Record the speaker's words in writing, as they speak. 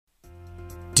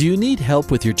Do you need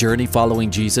help with your journey following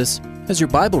Jesus? Has your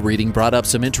Bible reading brought up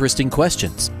some interesting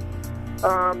questions?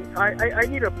 I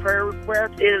need a prayer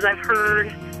request. I've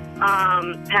heard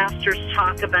pastors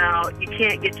talk about you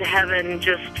can't get to heaven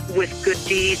just with good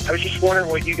deeds. I was just wondering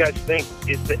what you guys think.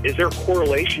 Is there a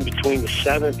correlation between the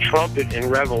seventh trumpet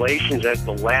in Revelations as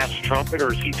the last trumpet,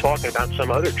 or is he talking about some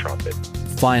other trumpet?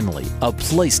 Finally, a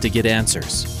place to get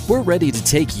answers. We're ready to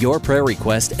take your prayer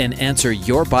request and answer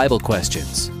your Bible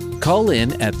questions. Call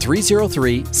in at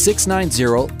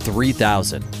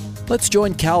 303-690-3000. Let's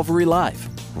join Calvary Live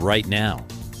right now.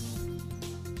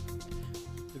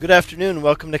 Good afternoon and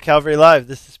welcome to Calvary Live.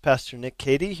 This is Pastor Nick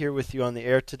Cady here with you on the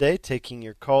air today, taking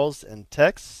your calls and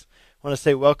texts. I want to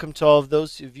say welcome to all of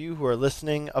those of you who are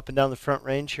listening up and down the Front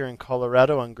Range here in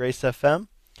Colorado on Grace FM.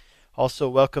 Also,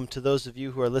 welcome to those of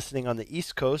you who are listening on the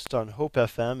East Coast on Hope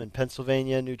FM in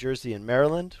Pennsylvania, New Jersey, and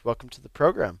Maryland. Welcome to the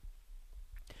program.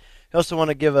 I also want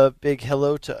to give a big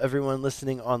hello to everyone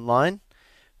listening online.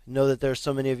 I know that there are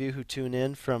so many of you who tune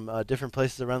in from different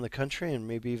places around the country and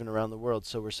maybe even around the world.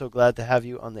 So we're so glad to have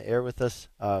you on the air with us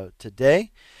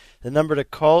today. The number to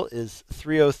call is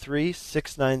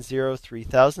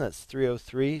 303-690-3000. That's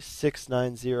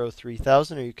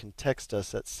 303-690-3000. Or you can text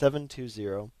us at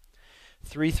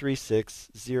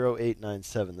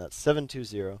 720-336-0897. That's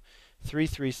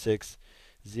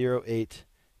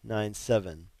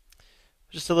 720-336-0897.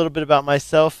 Just a little bit about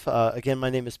myself. Again, my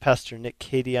name is Pastor Nick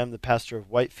Cady. I'm the pastor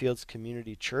of Whitefields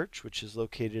Community Church, which is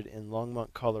located in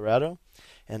Longmont, Colorado.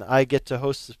 And I get to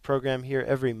host this program here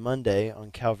every Monday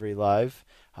on Calvary Live.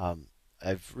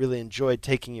 I've really enjoyed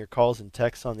taking your calls and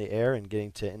texts on the air and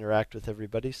getting to interact with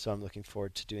everybody, so I'm looking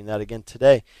forward to doing that again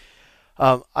today.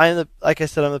 Like I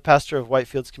said, I'm the pastor of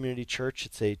Whitefields Community Church.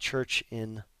 It's a church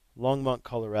in Longmont,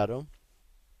 Colorado.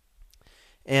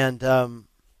 And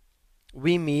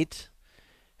we meet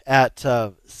at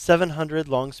 700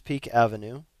 Longs Peak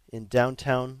Avenue in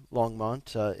downtown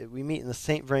Longmont. We meet in the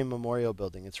St. Vrain Memorial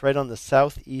Building. It's right on the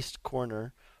southeast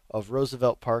corner of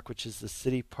Roosevelt Park, which is the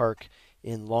city park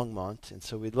in Longmont. And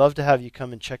so we'd love to have you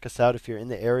come and check us out if you're in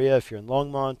the area, if you're in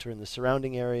Longmont or in the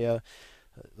surrounding area,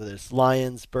 whether it's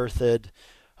Lyons, Berthoud,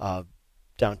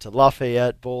 down to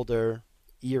Lafayette, Boulder,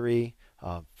 Erie,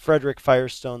 Frederick,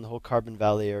 Firestone, the whole Carbon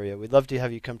Valley area. We'd love to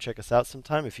have you come check us out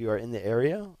sometime if you are in the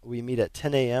area. We meet at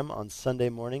 10 a.m. on Sunday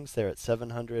mornings there at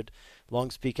 700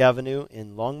 Longs Peak Avenue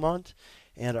in Longmont.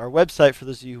 And our website, for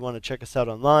those of you who want to check us out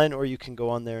online, or you can go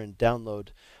on there and download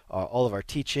all of our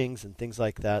teachings and things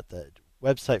like that. The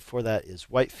website for that is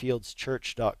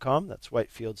whitefieldschurch.com. That's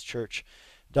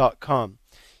whitefieldschurch.com.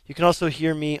 You can also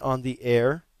hear me on the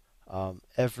air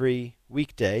every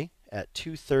weekday at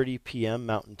 2:30 p.m.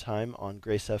 Mountain Time on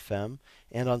Grace FM,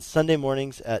 and on Sunday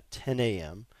mornings at 10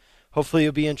 a.m. Hopefully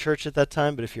you'll be in church at that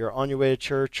time, but if you're on your way to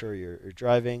church or you're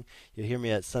driving, you'll hear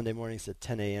me at Sunday mornings at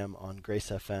 10 a.m. on Grace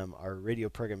FM. Our radio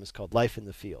program is called Life in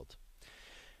the Field.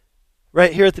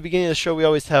 Right here at the beginning of the show, we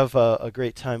always have a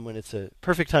great time when it's a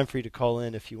perfect time for you to call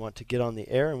in if you want to get on the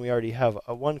air, and we already have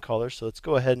one caller, so let's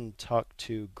go ahead and talk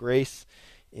to Grace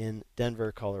in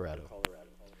Denver, Colorado.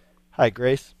 Hi,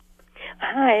 Grace.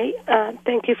 Hi,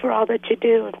 thank you for all that you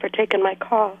do and for taking my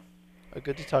call.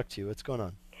 Good to talk to you. What's going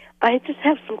on? I just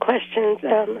have some questions.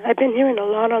 I've been hearing a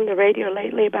lot on the radio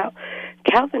lately about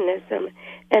Calvinism,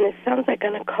 and it sounds like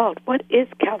an occult. What is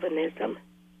Calvinism?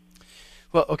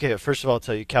 Well, okay, first of all, I'll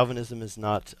tell you, Calvinism is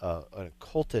not an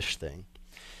occultish thing.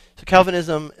 So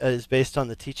Calvinism is based on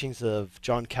the teachings of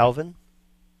John Calvin.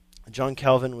 John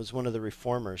Calvin was one of the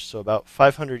reformers, so about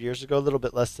 500 years ago, a little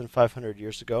bit less than 500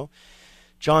 years ago,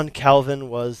 John Calvin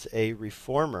was a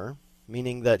reformer,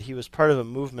 meaning that he was part of a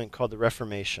movement called the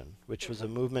Reformation, which was a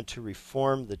movement to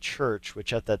reform the church,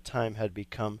 which at that time had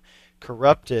become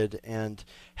corrupted and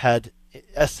had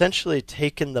essentially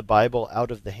taken the Bible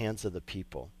out of the hands of the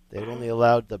people. They had only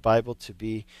allowed the Bible to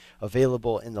be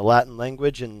available in the Latin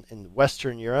language in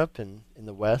Western Europe and in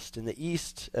the West. In the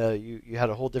East, you had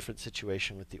a whole different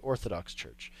situation with the Orthodox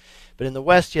Church. But in the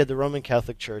West, you had the Roman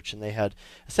Catholic Church, and they had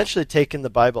essentially taken the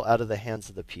Bible out of the hands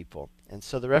of the people. And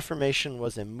so the Reformation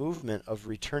was a movement of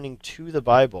returning to the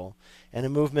Bible and a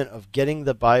movement of getting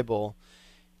the Bible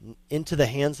into the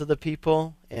hands of the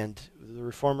people. And the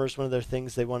Reformers, one of their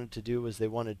things they wanted to do was they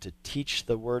wanted to teach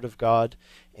the Word of God.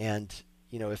 And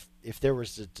you know, if there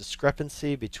was a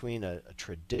discrepancy between a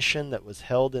tradition that was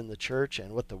held in the church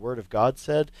and what the Word of God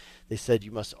said, they said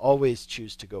you must always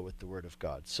choose to go with the Word of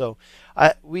God. So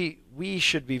we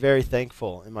should be very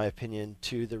thankful, in my opinion,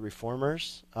 to the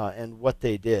reformers and what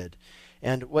they did.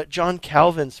 And what John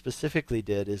Calvin specifically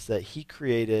did is that he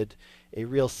created a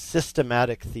real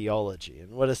systematic theology.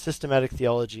 And what a systematic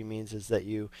theology means is that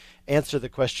you answer the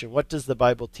question, what does the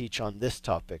Bible teach on this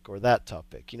topic or that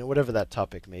topic, whatever that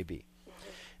topic may be.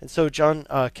 And so John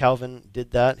Calvin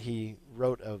did that. He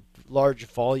wrote a large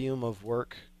volume of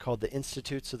work called The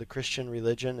Institutes of the Christian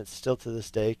Religion. It's still to this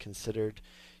day considered,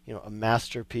 a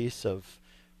masterpiece of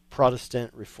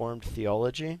Protestant Reformed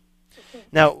theology.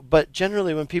 Now, but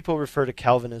generally when people refer to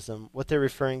Calvinism, what they're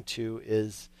referring to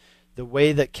is the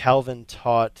way that Calvin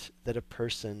taught that a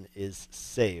person is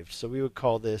saved. So we would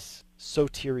call this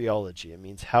soteriology. It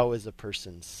means how is a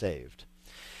person saved?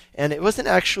 And it wasn't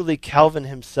actually Calvin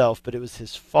himself, but it was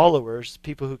his followers,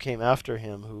 people who came after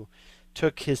him, who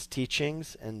took his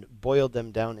teachings and boiled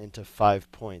them down into 5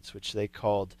 points, which they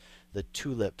called the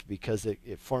TULIP because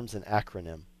it forms an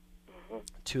acronym.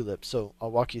 TULIP. So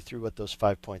I'll walk you through what those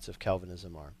 5 points of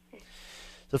Calvinism are.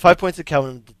 The 5 points of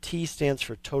Calvinism, the T stands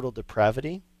for total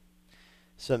depravity.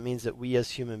 So it means that we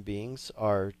as human beings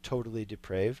are totally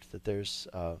depraved, that there's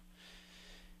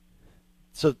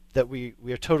so that we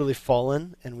are totally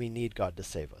fallen and we need God to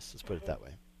save us. Let's put it that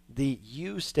way. The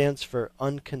U stands for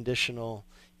unconditional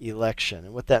election.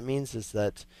 And what that means is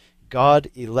that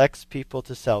God elects people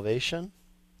to salvation,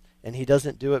 and he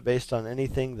doesn't do it based on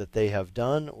anything that they have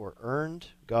done or earned.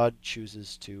 God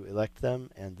chooses to elect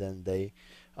them, and then they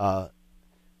are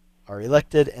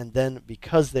elected, and then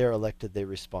because they are elected, they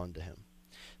respond to him.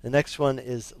 The next one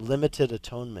is limited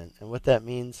atonement. And what that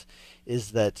means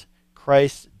is that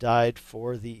Christ died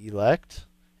for the elect.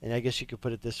 And I guess you could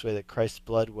put it this way, that Christ's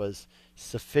blood was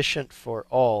sufficient for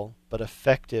all, but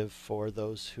effective for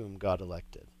those whom God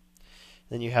elected.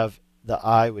 Then you have the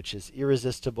I, which is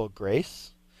irresistible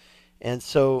grace. And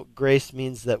so grace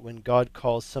means that when God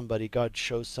calls somebody, God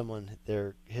shows someone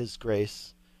his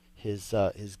grace, his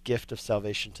gift of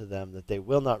salvation to them, that they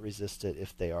will not resist it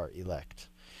if they are elect.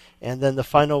 And then the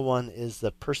final one is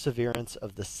the perseverance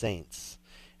of the saints.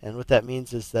 And what that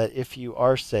means is that if you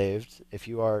are saved, if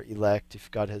you are elect, if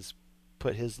God has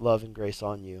put his love and grace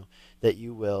on you, that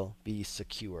you will be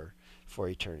secure for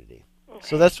eternity. Okay.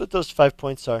 So that's what those 5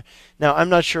 points are. Now, I'm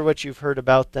not sure what you've heard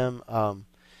about them.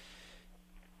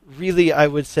 Really, I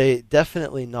would say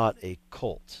definitely not a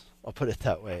cult. I'll put it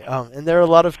that way. And there are a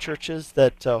lot of churches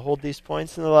that hold these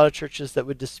points, and a lot of churches that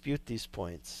would dispute these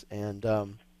points. And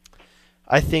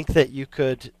I think that you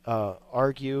could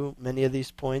argue many of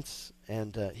these points,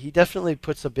 and he definitely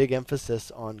puts a big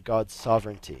emphasis on God's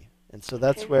sovereignty. And so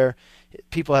that's where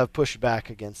people have pushed back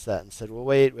against that and said, well,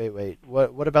 wait.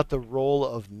 What about the role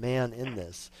of man in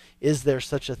this? Is there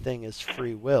such a thing as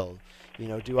free will?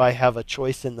 Do I have a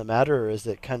choice in the matter, or is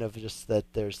it kind of just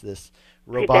that there's this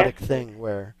robotic thing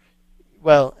where,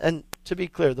 well, and to be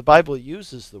clear, the Bible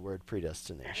uses the word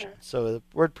predestination. So the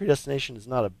word predestination is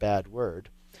not a bad word.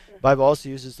 The Bible also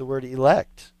uses the word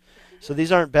elect. So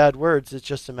these aren't bad words. It's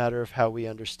just a matter of how we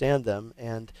understand them.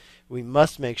 And we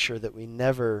must make sure that we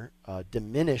never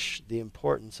diminish the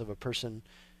importance of a person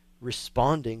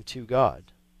responding to God.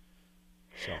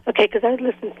 So. Okay, because I was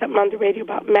listening to something on the radio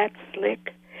about Matt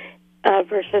Slick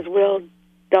versus Will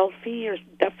Duffy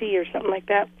or something like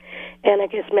that. And I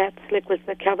guess Matt Slick was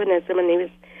the Calvinism, and he was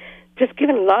just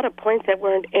giving a lot of points that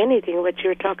weren't anything what you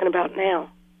were talking about now.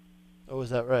 Oh, is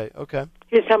that right? Okay.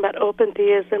 He was talking about open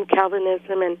theism,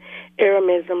 Calvinism, and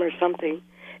Arianism or something.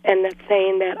 And that's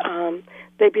saying that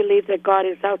they believe that God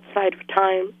is outside of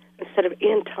time instead of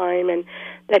in time, and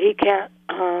that he can't,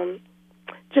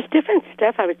 just different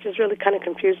stuff. I was just really kind of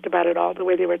confused about it all, the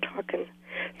way they were talking.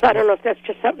 So I don't know if that's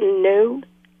just something new.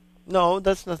 No,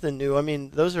 that's nothing new. I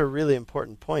mean, those are really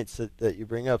important points that you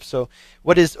bring up. So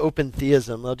what is open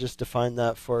theism? I'll just define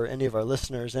that for any of our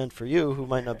listeners and for you who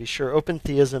might not be sure. Open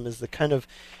theism is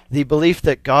the belief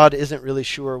that God isn't really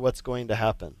sure what's going to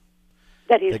happen.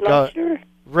 That he's not sure?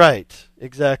 Right,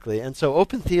 exactly. And so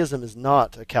open theism is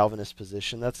not a Calvinist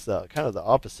position. That's kind of the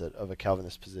opposite of a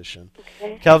Calvinist position.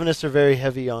 Okay. Calvinists are very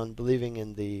heavy on believing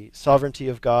in the sovereignty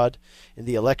of God, in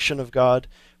the election of God,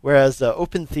 whereas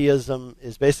open theism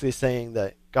is basically saying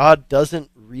that God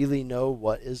doesn't really know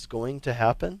what is going to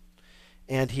happen,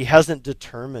 and he hasn't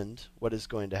determined what is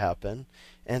going to happen,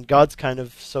 and God's kind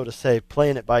of, so to say,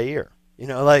 playing it by ear.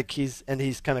 He's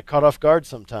kind of caught off guard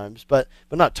sometimes, but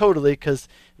not totally, because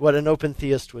what an open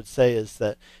theist would say is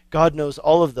that God knows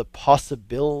all of the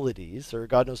possibilities, or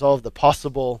God knows all of the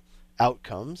possible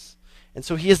outcomes, and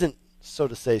so he isn't, so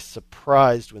to say,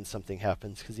 surprised when something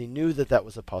happens, because he knew that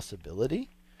was a possibility,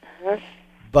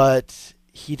 but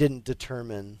he didn't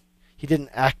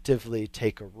actively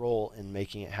take a role in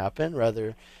making it happen.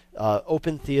 Rather,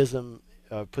 open theism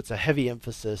puts a heavy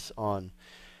emphasis on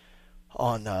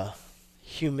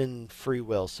human free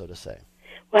will, so to say.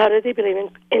 Well, how do they believe in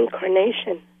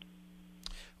incarnation?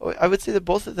 Oh, I would say that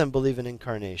both of them believe in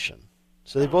incarnation.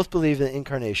 So they both believe in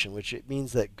incarnation, which it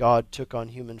means that God took on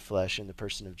human flesh in the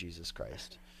person of Jesus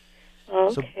Christ.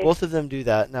 Okay. So both of them do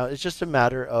that. Now, it's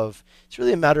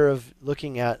really a matter of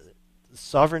looking at the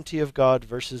sovereignty of God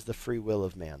versus the free will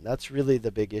of man. That's really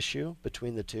the big issue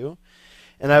between the two.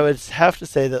 And I would have to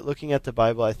say that looking at the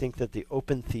Bible, I think that the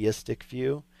open theistic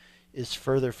view is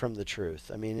further from the truth.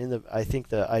 I mean, I think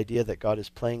the idea that God is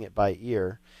playing it by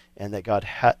ear and that God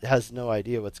has no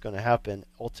idea what's going to happen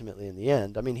ultimately in the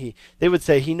end. I mean, they would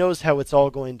say he knows how it's all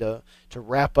going to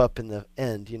wrap up in the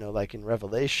end, like in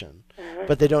Revelation,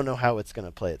 but they don't know how it's going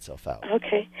to play itself out.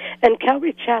 Okay. And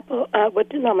Calvary Chapel, what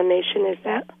denomination is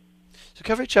that? So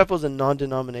Calvary Chapel is a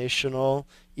non-denominational,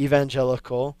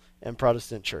 evangelical, and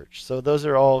Protestant church. So those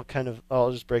are all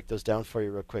I'll just break those down for you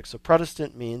real quick. So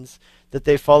Protestant means that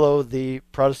they follow the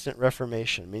Protestant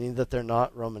Reformation, meaning that they're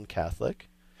not Roman Catholic.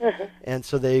 And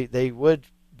so they would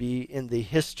be in the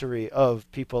history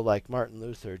of people like Martin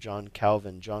Luther, John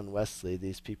Calvin, John Wesley,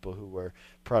 these people who were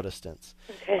Protestants.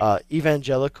 Okay.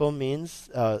 Evangelical means,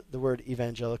 the word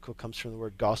evangelical comes from the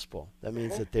word gospel. That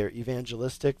means that they're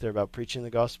evangelistic, they're about preaching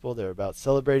the gospel, they're about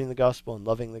celebrating the gospel and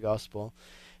loving the gospel.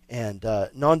 And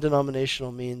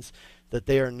non-denominational means that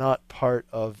they are not part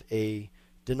of a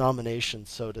denomination,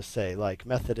 so to say, like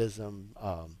Methodism,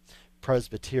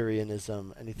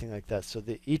 Presbyterianism, anything like that. So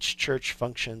each church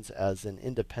functions as an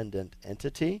independent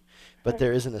entity, but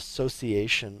there is an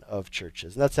association of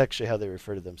churches. And that's actually how they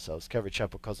refer to themselves. Calvary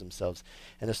Chapel calls themselves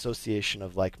an association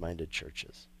of like-minded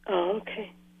churches. Oh,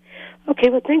 okay. Okay,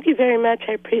 well, thank you very much.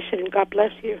 I appreciate it, and God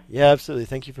bless you. Yeah, absolutely.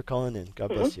 Thank you for calling in. God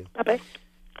bless you. Bye-bye.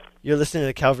 You're listening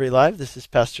to Calvary Live. This is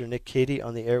Pastor Nick Cady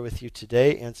on the air with you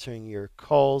today, answering your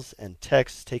calls and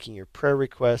texts, taking your prayer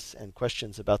requests and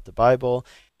questions about the Bible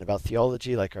and about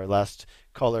theology, like our last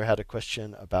caller had a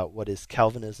question about what is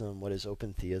Calvinism, what is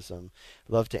open theism.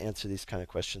 I'd love to answer these kind of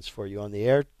questions for you on the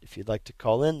air. If you'd like to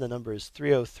call in, the number is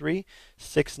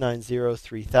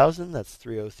 303-690-3000. That's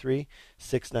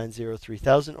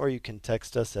 303-690-3000. Or you can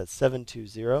text us at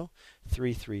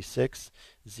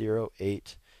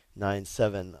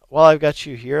 720-336-0897. While I've got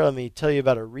you here, let me tell you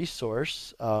about a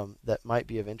resource that might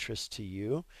be of interest to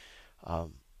you.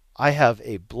 I have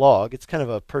a blog. It's kind of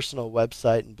a personal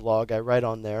website and blog. I write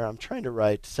on there. I'm trying to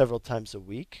write several times a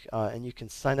week, and you can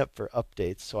sign up for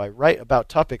updates. So I write about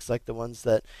topics like the ones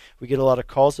that we get a lot of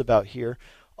calls about here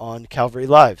on Calvary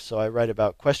Live. So I write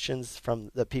about questions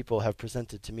that people have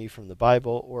presented to me from the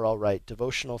Bible, or I'll write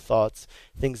devotional thoughts,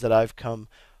 things that I've come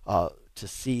to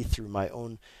see through my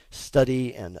own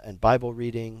study and Bible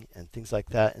reading and things like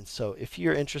that. And so if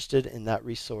you're interested in that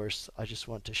resource, I just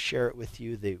want to share it with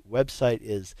you. The website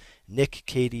is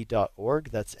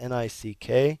nickcady.org. That's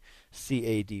nickcady.org.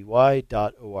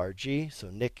 So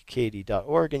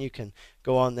nickcady.org. And you can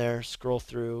go on there, scroll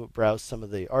through, browse some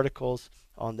of the articles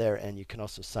on there, and you can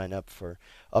also sign up for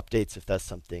updates if that's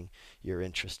something you're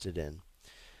interested in.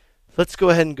 Let's go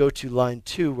ahead and go to line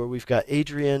 2, where we've got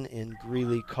Adrian in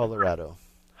Greeley, Colorado.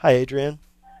 Hi, Adrian.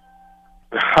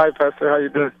 Hi, Pastor. How you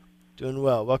doing? Doing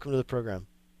well. Welcome to the program.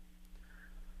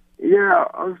 Yeah,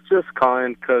 I was just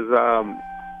calling because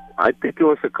I think it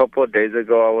was a couple of days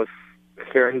ago I was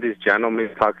hearing this gentleman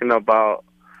talking about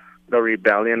the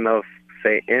rebellion of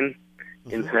Satan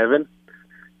in heaven,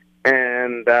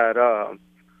 and that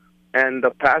and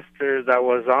the pastor that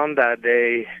was on that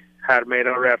day had made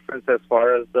a reference as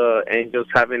far as the angels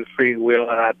having free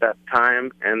will at that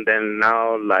time, and then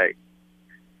now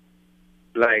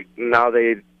now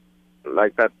they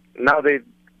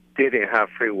didn't have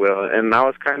free will, and I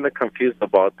was kind of confused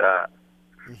about that.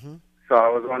 So I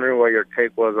was wondering what your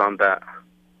take was on that.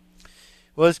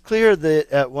 Well, it's clear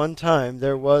that at one time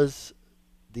there was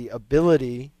the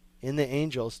ability in the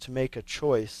angels to make a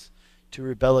choice to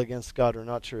rebel against God or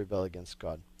not to rebel against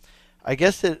God. I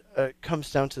guess it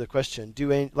comes down to the question,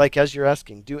 as you're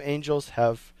asking, do angels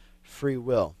have free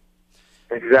will?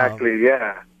 Exactly,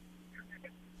 yeah.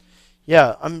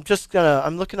 Yeah, I'm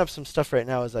looking up some stuff right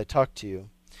now as I talk to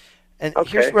you. And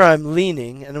here's where I'm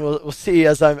leaning, and we'll see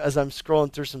as I'm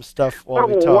scrolling through some stuff while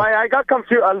we talk. Why I got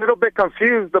a little bit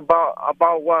confused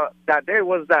about what that day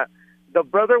was, that the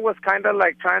brother was kind of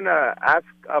like trying to ask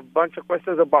a bunch of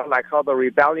questions about like how the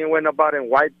rebellion went about and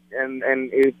why, and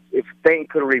if Satan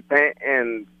could repent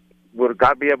and would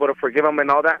God be able to forgive him and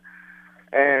all that.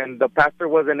 And the pastor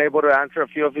wasn't able to answer a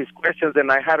few of his questions,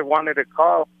 and I had wanted to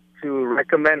call to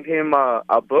recommend him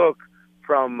a book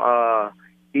from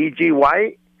E.G.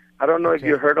 White. I don't know if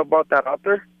you heard about that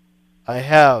author. I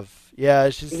have. Yeah,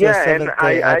 she's and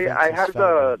I had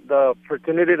the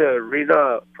opportunity to read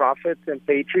the Prophets and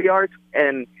Patriarchs,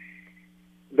 and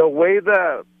the way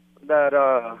that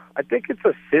I think it's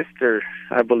a sister,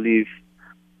 I believe,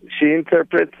 she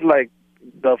interprets like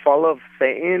the fall of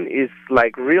Satan is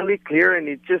like really clear, and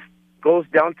it just goes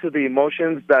down to the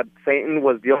emotions that Satan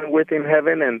was dealing with in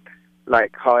heaven and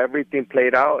like how everything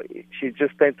played out. She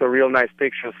just paints a real nice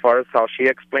picture as far as how she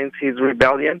explains his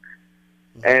rebellion,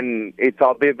 and it's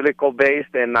all biblical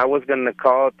based. And I was going to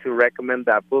call to recommend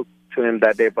that book to him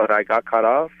that day, but I got cut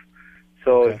off.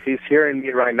 So if he's hearing me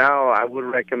right now, I would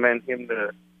recommend him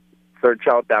to search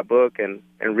out that book and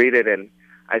read it, and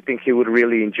I think he would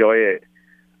really enjoy it.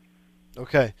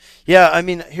 Okay. Yeah, I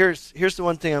mean, here's the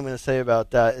one thing I'm going to say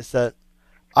about that is that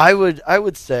I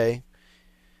would say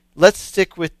let's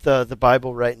stick with the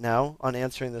Bible right now on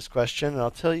answering this question, and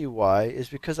I'll tell you why. Is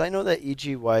because I know that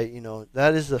E.G. White,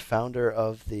 that is the founder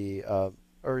of the,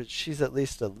 or she's at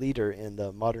least a leader in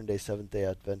the modern-day Seventh-day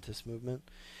Adventist movement.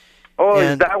 Oh,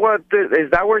 is that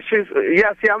where she's?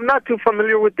 Yeah, see, I'm not too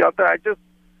familiar with the author. I just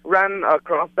ran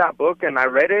across that book and I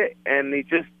read it, and it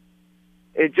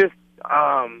just,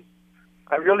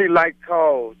 I really liked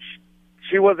how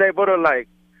she was able to like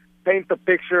paint the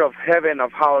picture of heaven,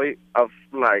 of how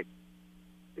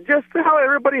just how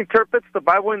everybody interprets the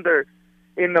Bible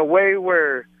in a way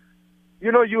where,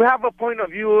 you have a point of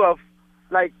view of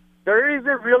like there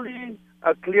isn't really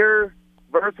a clear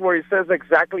verse where he says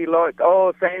exactly like,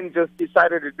 oh, Satan just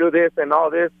decided to do this and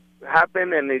all this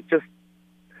happened, and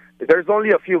there's only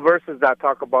a few verses that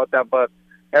talk about that, but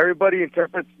everybody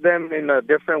interprets them in a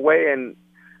different way. And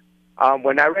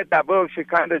when I read that book, she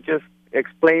kind of just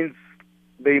explains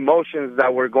the emotions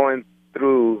that were going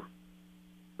through,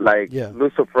 like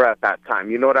Lucifer at that time.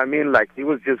 You know what I mean? Like he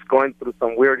was just going through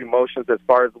some weird emotions as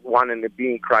far as wanting to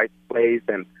be in Christ's place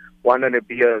and wanting to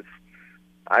be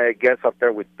I guess, up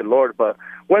there with the Lord. But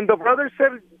when the brother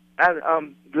said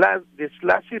this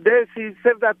last few days, he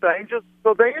said that the angels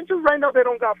right now, they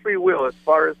don't got free will as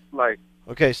far as like.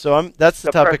 Okay, so that's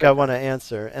the topic I want to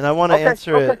answer, and I want to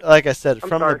answer it, like I said,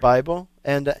 from the Bible.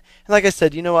 And like I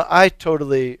said, you know what? I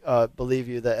totally believe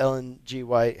you that Ellen G.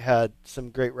 White had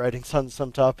some great writings on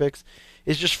some topics.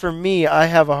 It's just for me, I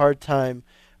have a hard time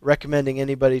recommending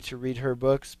anybody to read her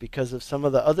books because of some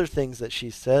of the other things that she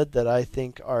said that I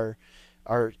think are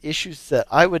issues that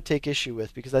I would take issue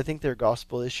with because I think they're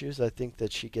gospel issues. I think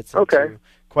that she gets into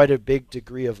quite a big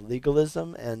degree of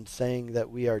legalism and saying that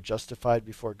we are justified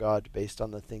before God based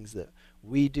on the things that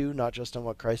we do, not just on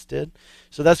what Christ did.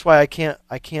 So that's why I can't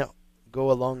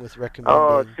go along with recommending.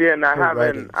 Oh, see, and I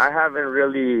haven't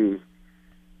really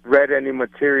read any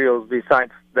materials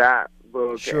besides that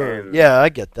book. Sure. Yeah, I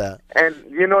get that. And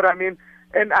you know what I mean?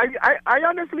 And I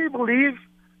honestly believe,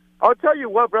 I'll tell you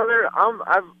what, brother,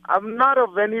 I'm not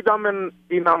of any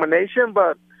denomination,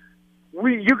 but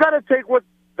you got to take what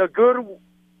the good,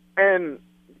 and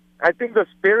I think the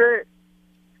Spirit,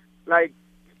 like,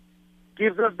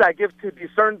 gives us that gift to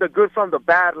discern the good from the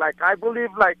bad. Like, I believe,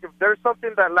 like, if there's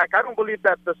something that, like, I don't believe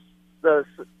that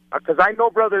because I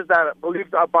know brothers that believe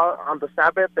about on the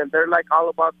Sabbath, and they're, like, all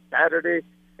about Saturday,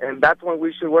 and that's when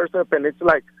we should worship, and it's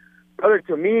like, brother,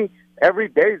 to me, every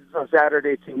day is a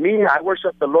Saturday. To me, I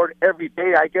worship the Lord every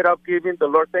day. I get up giving the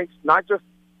Lord thanks.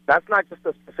 That's not just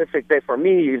a specific day for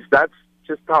me. That's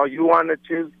just how you want to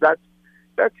choose. That's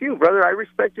you, brother. I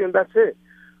respect you, and that's it.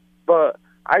 But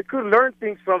I could learn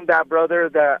things from that, brother,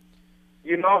 that,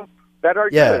 that are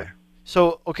good.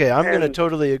 So, okay, I'm going to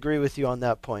totally agree with you on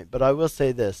that point. But I will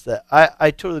say this, that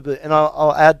I totally believe, and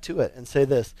I'll add to it and say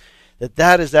this,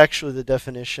 that is actually the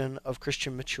definition of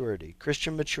Christian maturity.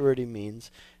 Christian maturity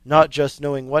means not just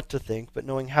knowing what to think, but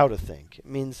knowing how to think. It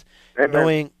means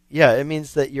it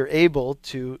means that you're able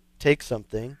to take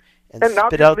something and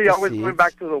spit out the seeds. Always going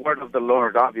back to the word of the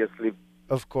Lord, obviously.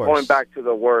 Of course. Going back to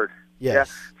the word.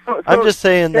 Yes. Yeah. So, I'm just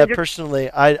saying that personally,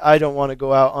 I don't want to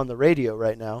go out on the radio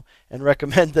right now and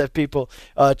recommend that people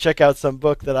check out some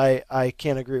book that I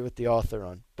can't agree with the author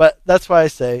on. But that's why I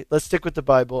say, let's stick with the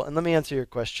Bible, and let me answer your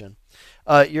question.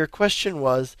 Your question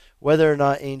was whether or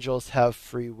not angels have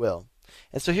free will.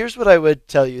 And so here's what I would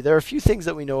tell you. There are a few things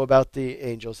that we know about the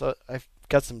angels. I've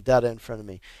got some data in front of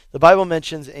me. The Bible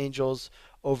mentions angels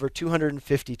over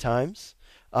 250 times.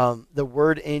 The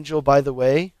word angel, by the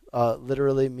way,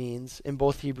 literally means, in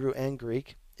both Hebrew and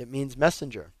Greek, it means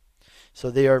messenger. So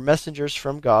they are messengers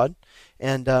from God,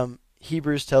 and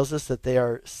Hebrews tells us that they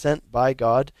are sent by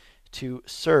God to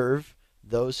serve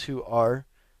those who are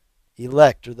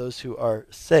elect, or those who are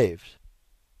saved.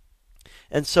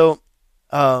 And so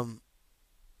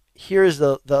here is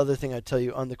the other thing I tell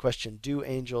you on the question, do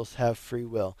angels have free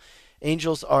will?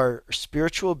 Angels are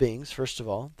spiritual beings, first of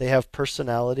all. They have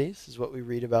personalities, is what we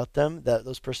read about them. That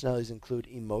those personalities include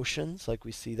emotions, like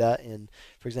we see that in,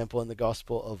 for example, in the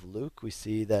Gospel of Luke. We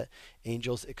see that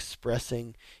angels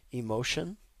expressing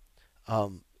emotion.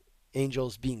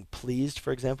 Angels being pleased,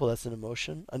 for example, that's an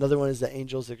emotion. Another one is that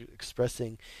angels are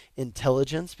expressing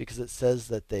intelligence, because it says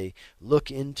that they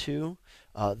look into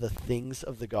the things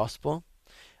of the gospel.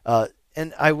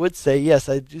 And I would say, yes,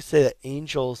 I do say that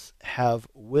angels have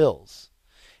wills.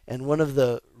 And one of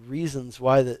the reasons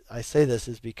why that I say this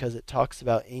is because it talks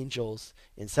about angels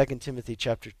in 2 Timothy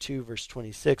chapter 2, verse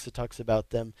 26. It talks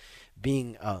about them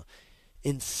being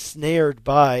ensnared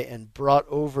by and brought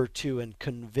over to and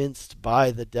convinced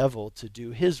by the devil to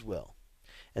do his will.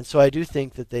 And so I do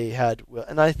think that they had will.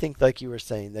 And I think, like you were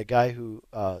saying, the guy who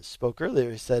spoke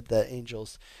earlier said that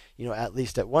angels, at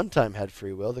least at one time had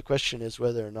free will. The question is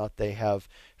whether or not they have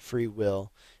free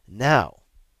will now.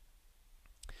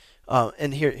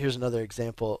 And here's another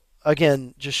example.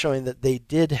 Again, just showing that they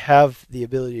did have the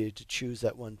ability to choose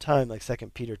at one time. Like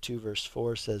 2 Peter 2 verse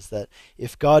 4 says that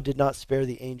if God did not spare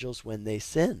the angels when they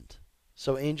sinned.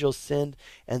 So angels sinned,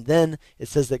 and then it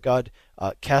says that God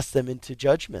cast them into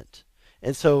judgment.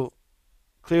 And so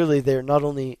clearly they're not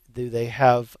only do they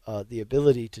have the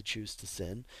ability to choose to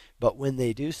sin, but when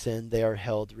they do sin, they are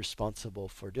held responsible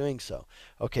for doing so.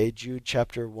 Okay, Jude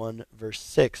chapter 1 verse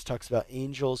 6 talks about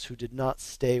angels who did not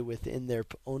stay within their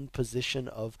own position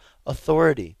of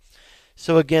authority.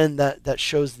 So again, that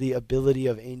shows the ability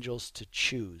of angels to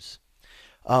choose.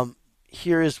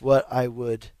 Here is what I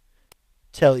would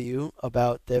tell you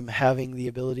about them having the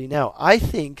ability now. I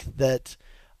think that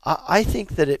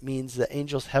it means that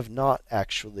angels have not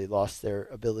actually lost their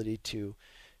ability to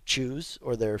choose,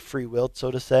 or their free will,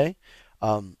 so to say.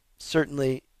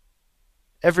 Certainly,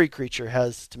 every creature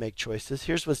has to make choices.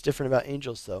 Here's what's different about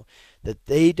angels, though, that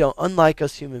they don't, unlike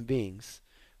us human beings,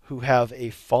 who have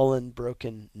a fallen,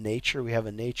 broken nature, we have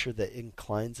a nature that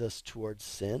inclines us towards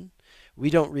sin. We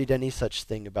don't read any such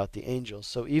thing about the angels.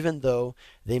 So even though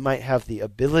they might have the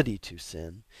ability to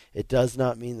sin, it does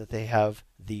not mean that they have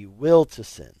the will to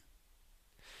sin.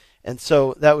 And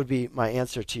so that would be my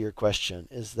answer to your question,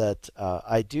 is that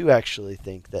I do actually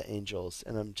think that angels,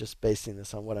 and I'm just basing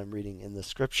this on what I'm reading in the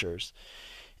scriptures,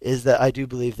 is that I do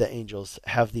believe that angels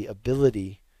have the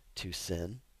ability to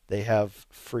sin. They have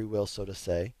free will, so to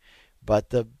say,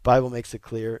 but the Bible makes it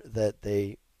clear that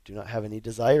they do not have any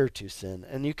desire to sin.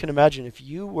 And you can imagine, if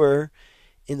you were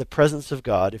in the presence of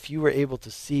God, if you were able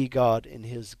to see God in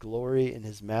his glory, in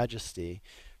his majesty,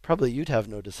 probably you'd have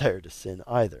no desire to sin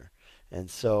either. And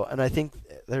I think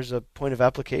there's a point of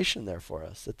application there for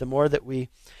us, that the more that we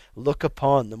look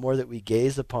upon, the more that we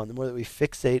gaze upon, the more that we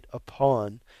fixate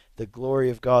upon the glory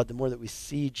of God, the more that we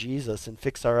see Jesus and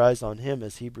fix our eyes on him,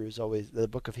 as the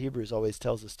book of Hebrews always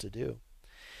tells us to do.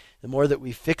 The more that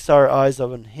we fix our eyes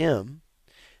on him,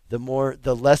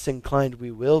 the less inclined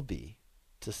we will be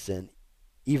to sin,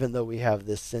 even though we have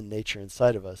this sin nature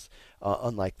inside of us,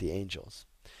 unlike the angels.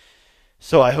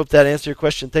 So I hope that answered your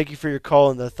question. Thank you for your call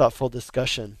and the thoughtful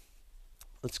discussion.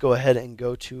 Let's go ahead and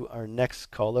go to our next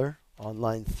caller. On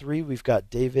line 3, we've got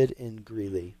David in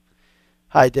Greeley.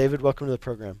 Hi, David. Welcome to the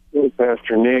program. Hey,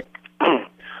 Pastor Nick.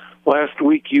 Last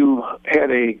week you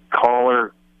had a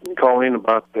caller call in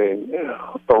about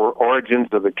the origins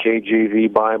of the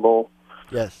KJV Bible.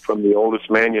 Yes. From the oldest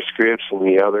manuscripts and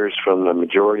the others from the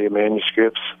majority of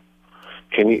manuscripts.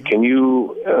 Can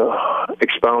you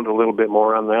expound a little bit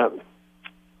more on that?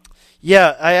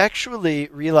 Yeah, I actually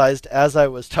realized as I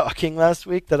was talking last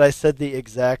week that I said the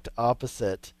exact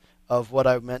opposite of what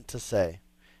I meant to say.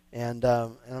 And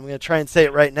I'm going to try and say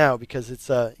it right now, because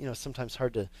it's sometimes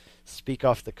hard to speak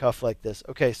off the cuff like this.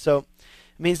 Okay, so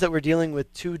it means that we're dealing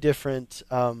with two different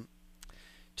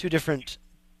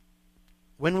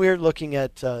when we're looking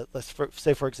at, let's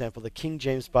say, for example, the King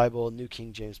James Bible, New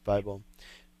King James Bible,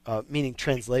 meaning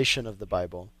translation of the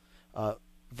Bible,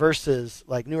 versus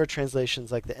like newer translations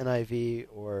like the NIV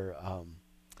or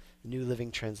New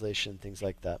Living Translation, things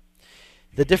like that.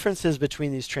 The differences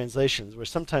between these translations, where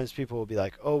sometimes people will be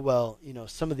like, oh, well,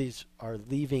 some of these are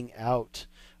leaving out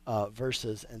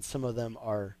verses, and some of them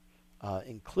are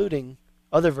including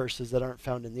other verses that aren't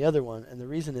found in the other one, and the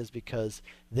reason is because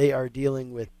they are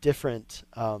dealing with different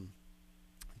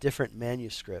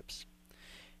manuscripts.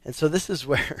 And so this is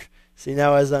where, see,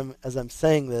 now as I'm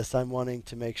saying this, I'm wanting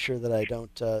to make sure that I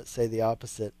don't say the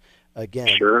opposite again.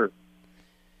 Sure.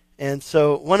 And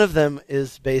so one of them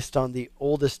is based on the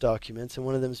oldest documents, and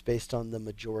one of them is based on the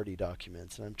majority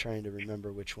documents, and I'm trying to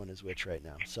remember which one is which right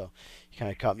now. So you kind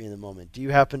of caught me in the moment. Do you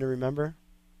happen to remember?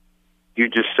 you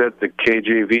just said the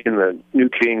KJV and the New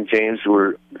King James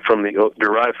were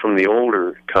derived from the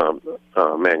older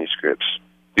manuscripts,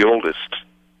 the oldest.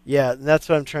 Yeah, and that's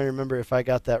what I'm trying to remember, if I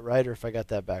got that right or if I got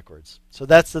that backwards. So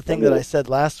that's the thing that I said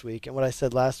last week, and what I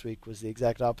said last week was the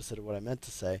exact opposite of what I meant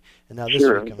to say. And now this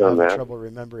week I'm having trouble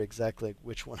remembering exactly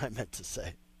which one I meant to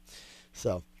say.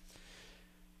 So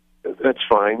that's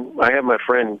fine. I have my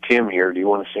friend Tim here. Do you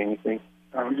want to say anything?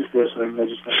 I'm just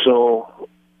listening. So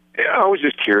I was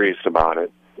just curious about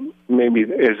it. Maybe,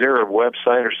 is there a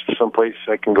website or someplace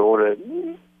I can go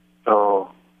to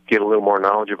get a little more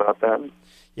knowledge about that?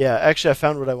 Yeah, actually I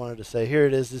found what I wanted to say. Here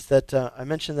it is that I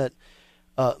mentioned that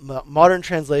modern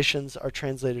translations are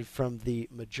translated from the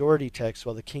majority text,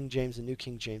 while the King James and New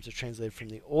King James are translated from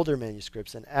the older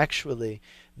manuscripts, and actually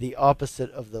the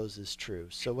opposite of those is true.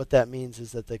 So what that means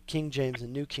is that the King James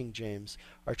and New King James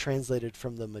are translated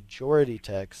from the majority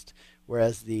text,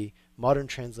 whereas the modern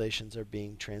translations are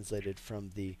being translated from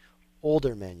the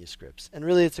older manuscripts. And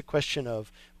really it's a question of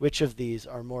which of these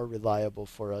are more reliable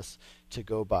for us to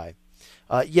go by.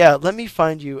 Yeah, let me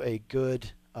find you a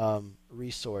good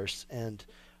resource, and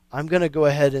I'm going to go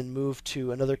ahead and move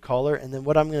to another caller, and then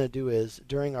what I'm going to do is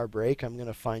during our break I'm going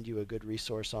to find you a good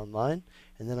resource online,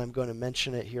 and then I'm going to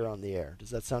mention it here on the air. Does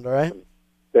that sound all right?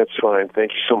 That's fine.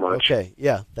 Thank you so much. Okay,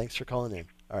 yeah, thanks for calling in.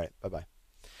 All right, bye-bye.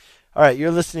 All right, you're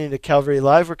listening to Calvary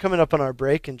Live. We're coming up on our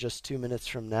break in just 2 minutes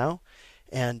from now,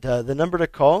 and the number to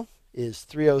call is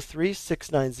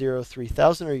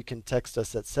 303-690-3000, or you can text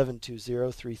us at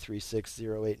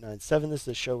 720-336-0897. This is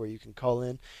a show where you can call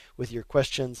in with your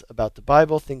questions about the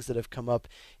Bible, things that have come up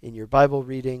in your Bible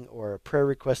reading, or a prayer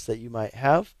request that you might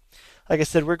have. Like I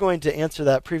said, we're going to answer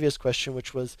that previous question,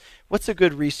 which was, what's a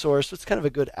good resource? What's kind of a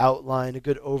good outline, a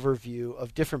good overview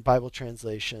of different Bible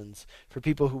translations for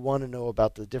people who want to know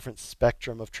about the different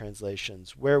spectrum of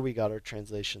translations, where we got our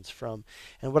translations from?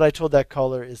 And what I told that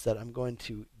caller is that I'm going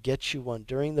to get you one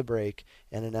during the break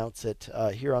and announce it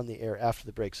here on the air after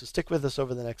the break. So stick with us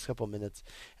over the next couple minutes,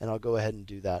 and I'll go ahead and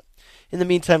do that. In the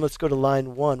meantime, let's go to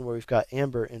line 1, where we've got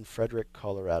Amber in Frederick,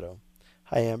 Colorado.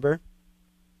 Hi, Amber.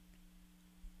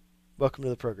 Welcome to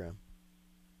the program.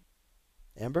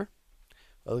 Amber?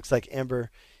 Well, it looks like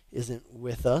Amber isn't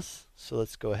with us, so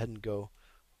let's go ahead and go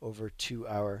over to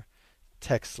our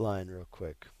text line real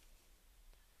quick.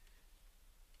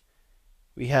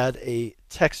 We had a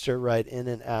texter write in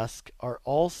and ask, are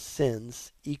all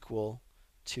sins equal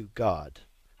to God?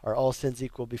 Are all sins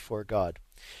equal before God?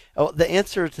 Oh, the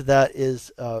answer to that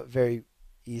is very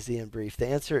easy and brief. The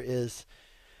answer is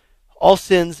all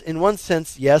sins, in one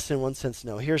sense, yes, in one sense,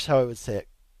 no. Here's how I would say it.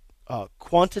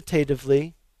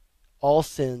 Quantitatively, all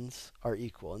sins are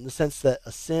equal, in the sense that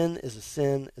a sin is a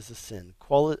sin is a sin.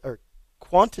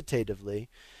 Quantitatively,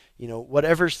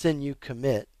 whatever sin you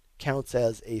commit counts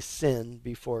as a sin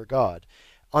before God.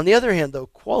 On the other hand, though,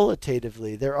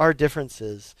 qualitatively, there are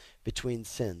differences between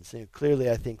sins. And clearly,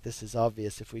 I think this is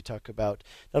obvious if we talk about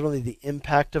not only the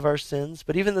impact of our sins,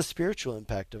 but even the spiritual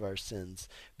impact of our sins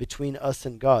between us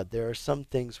and God. There are some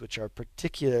things which are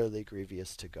particularly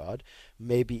grievous to God,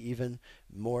 maybe even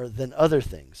more than other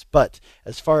things. But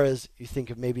as far as you think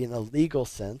of maybe in a legal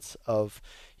sense of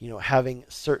having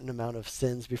a certain amount of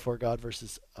sins before God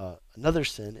versus another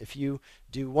sin, if you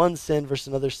do one sin versus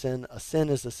another sin, a sin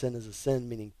is a sin is a sin,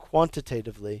 meaning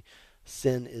quantitatively,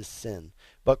 sin is sin.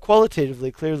 But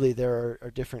qualitatively, clearly, there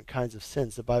are different kinds of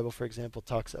sins. The Bible, for example,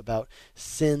 talks about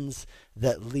sins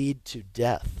that lead to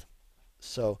death.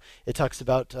 So it talks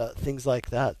about things like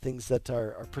that, things that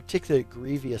are particularly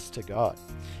grievous to God.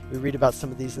 We read about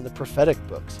some of these in the prophetic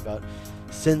books, about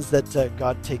sins that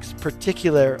God takes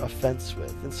particular offense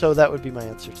with. And so that would be my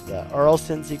answer to that. Are all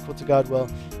sins equal to God? Well,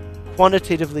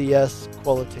 quantitatively, yes.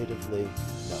 Qualitatively,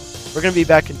 no. We're going to be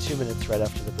back in 2 minutes right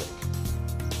after the break.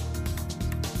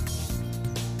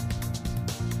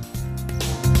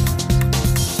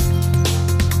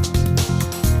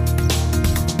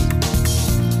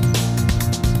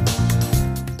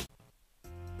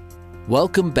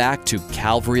 Welcome back to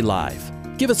Calvary Live.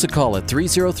 Give us a call at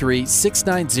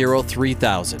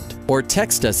 303-690-3000 or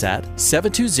text us at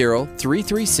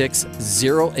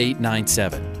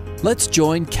 720-336-0897. Let's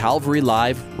join Calvary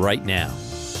Live right now.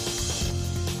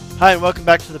 Hi, and welcome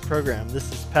back to the program. This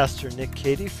is Pastor Nick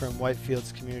Cady from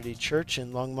Whitefields Community Church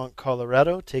in Longmont,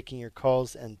 Colorado, taking your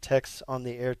calls and texts on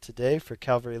the air today for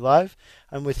Calvary Live.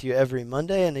 I'm with you every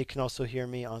Monday, and you can also hear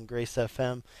me on Grace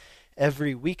FM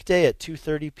every weekday at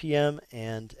 2:30 p.m.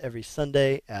 and every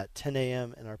Sunday at 10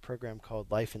 a.m. in our program called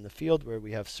Life in the Field, where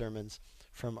we have sermons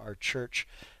from our church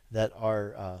that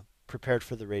are prepared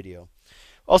for the radio.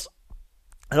 Also,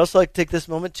 I'd also like to take this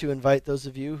moment to invite those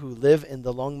of you who live in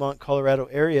the Longmont, Colorado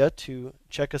area to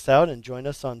check us out and join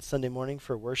us on Sunday morning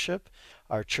for worship.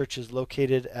 Our church is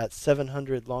located at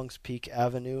 700 Longs Peak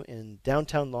Avenue in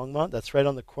downtown Longmont. That's right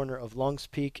on the corner of Longs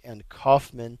Peak and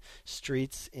Kaufman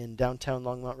Streets in downtown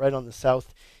Longmont, right on the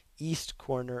southeast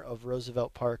corner of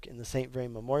Roosevelt Park in the St.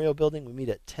 Vrain Memorial Building. We meet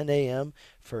at 10 a.m.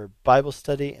 for Bible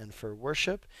study and for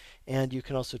worship. And you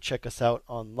can also check us out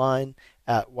online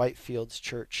at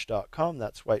whitefieldschurch.com.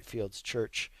 That's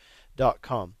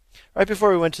whitefieldschurch.com. Right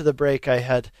before we went to the break, I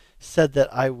had said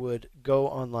that I would go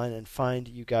online and find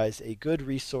you guys a good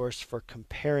resource for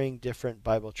comparing different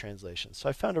Bible translations. So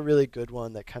I found a really good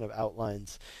one that kind of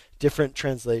outlines different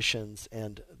translations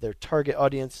and their target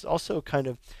audience, also kind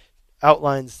of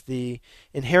outlines the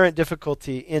inherent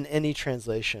difficulty in any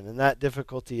translation, and that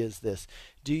difficulty is this.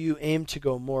 Do you aim to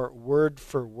go more word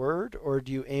for word, or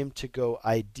do you aim to go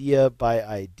idea by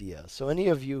idea? So any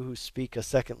of you who speak a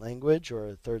second language or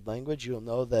a third language, you'll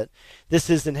know that this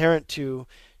is inherent to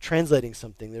translating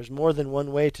something. There's more than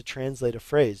one way to translate a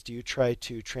phrase. Do you try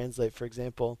to translate, for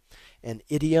example, an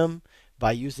idiom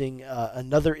by using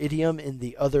another idiom in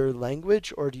the other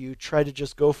language, or do you try to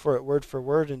just go for it for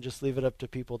word and just leave it up to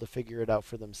people to figure it out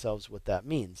for themselves what that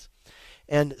means?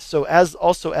 And so as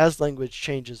language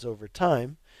changes over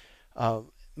time,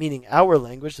 meaning our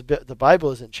language, the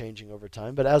Bible isn't changing over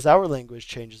time, but as our language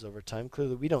changes over time,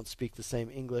 clearly we don't speak the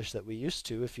same English that we used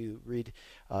to. If you read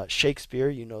Shakespeare,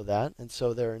 you know that. And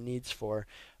so there are needs for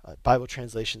Bible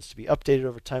translations to be updated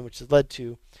over time, which has led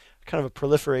to kind of a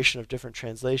proliferation of different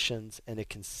translations, and it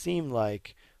can seem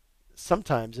like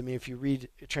sometimes, I mean, if you read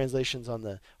translations on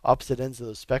the opposite ends of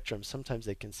those spectrums, sometimes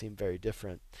they can seem very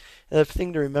different. And the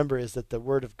thing to remember is that the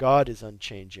Word of God is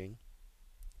unchanging.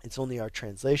 It's only our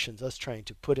translations, us trying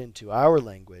to put into our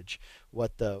language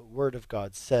what the Word of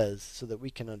God says so that we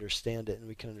can understand it and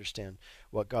we can understand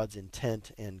what God's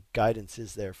intent and guidance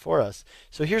is there for us.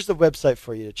 So here's the website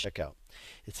for you to check out.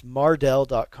 It's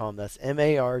mardel.com. That's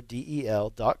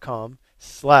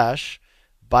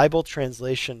mardel.com/Bible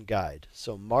Translation Guide.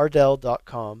 So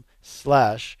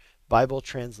mardel.com/Bible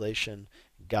Translation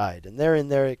Guide. And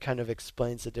there it kind of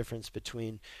explains the difference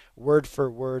between word for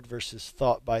word versus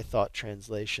thought by thought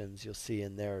translations. You'll see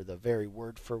in there the very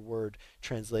word for word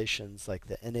translations like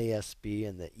the NASB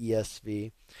and the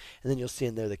ESV. And then you'll see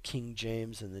in there the King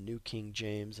James and the New King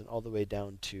James, and all the way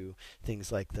down to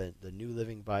things like the New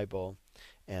Living Bible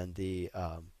and the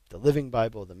Living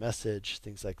Bible, the Message,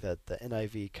 things like that, the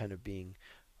NIV kind of being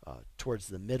towards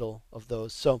the middle of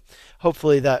those. So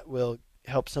hopefully that will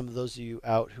help some of those of you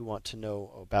out who want to know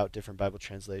about different Bible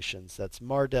translations. That's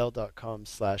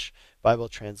mardel.com/Bible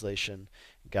Translation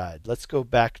Guide. Let's go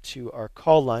back to our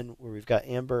call line where we've got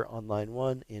Amber on line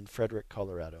 1 in Frederick,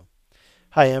 Colorado.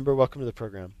 Hi, Amber. Welcome to the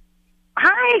program.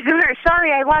 Hi,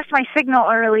 sorry, I lost my signal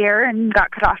earlier and got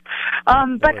cut off.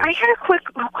 But I had a quick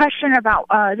question about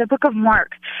the book of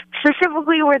Mark,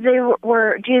 specifically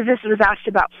where Jesus was asked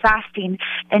about fasting,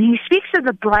 and he speaks of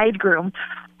the bridegroom.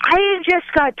 I just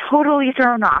got totally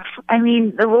thrown off. I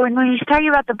mean, when he's talking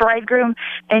about the bridegroom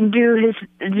and do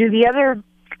the other,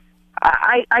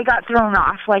 I got thrown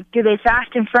off. Like, do they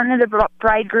fast in front of the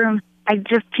bridegroom? Can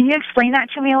you explain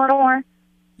that to me a little more?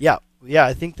 Yeah,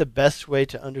 I think the best way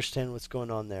to understand what's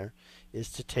going on there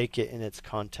is to take it in its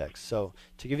context. So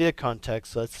to give you the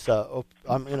context, let's I'm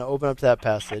going to open up that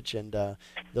passage, and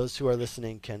those who are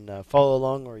listening can follow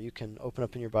along, or you can open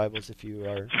up in your Bibles if you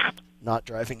are not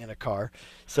driving in a car.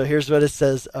 So here's what it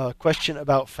says, a question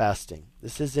about fasting.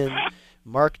 This is in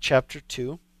Mark chapter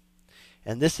 2,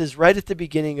 and this is right at the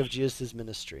beginning of Jesus'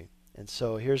 ministry. And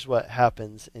so here's what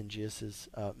happens in Jesus'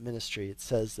 ministry. It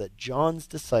says that John's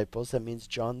disciples, that means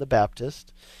John the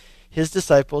Baptist, his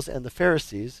disciples and the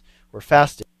Pharisees were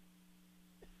fasting.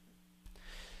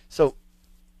 So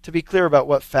to be clear about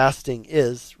what fasting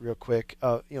is, real quick,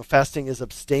 fasting is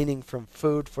abstaining from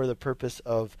food for the purpose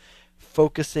of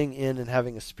focusing in and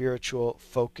having a spiritual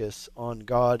focus on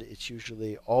God. It's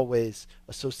usually always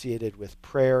associated with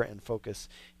prayer and focus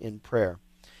in prayer.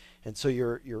 And so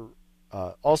you're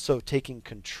also taking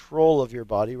control of your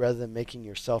body rather than making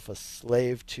yourself a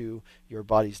slave to your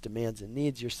body's demands and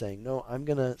needs. You're saying, no, I'm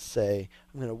going to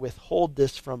withhold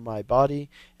this from my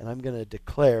body, and I'm going to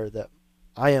declare that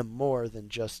I am more than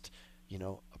just,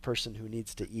 a person who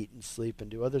needs to eat and sleep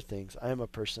and do other things. I am a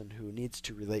person who needs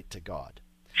to relate to God.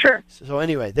 Sure. So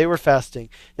anyway, they were fasting.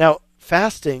 Now,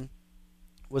 fasting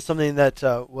was something that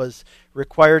was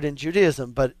required in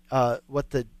Judaism, but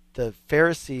what the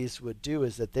Pharisees would do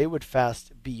is that they would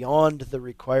fast beyond the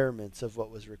requirements of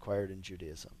what was required in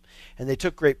Judaism. And they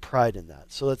took great pride in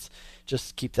that. So let's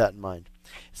just keep that in mind.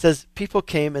 It says, people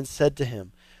came and said to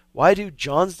him, Why do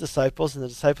John's disciples and the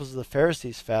disciples of the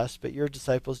Pharisees fast, but your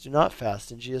disciples do not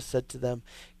fast? And Jesus said to them,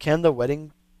 Can the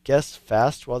wedding guests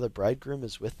fast while the bridegroom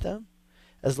is with them?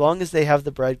 As long as they have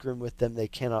the bridegroom with them, they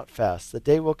cannot fast. The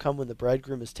day will come when the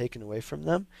bridegroom is taken away from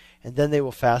them, and then they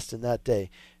will fast in that day.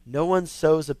 No one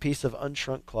sews a piece of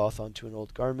unshrunk cloth onto an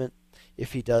old garment.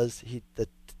 If he does,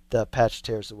 the patch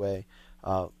tears away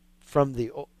from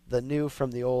the new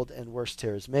from the old, and worse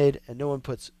tear is made. And no one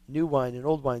puts new wine in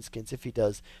old wineskins. If he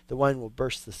does, the wine will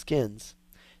burst the skins.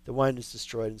 The wine is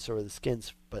destroyed, and so are the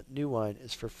skins. But new wine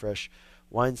is for fresh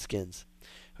wineskins.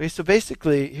 Okay, so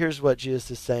basically, here's what Jesus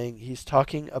is saying. He's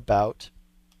talking about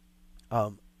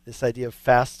this idea of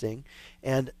fasting,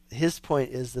 and his point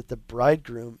is that the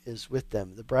bridegroom is with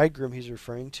them. The bridegroom he's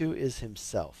referring to is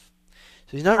himself.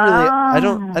 So he's not really. I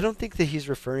don't think that he's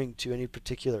referring to any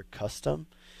particular custom.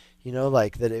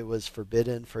 Like that it was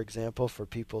forbidden, for example, for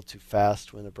people to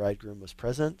fast when a bridegroom was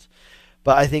present.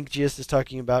 But I think Jesus is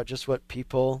talking about just what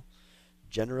people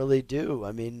generally do.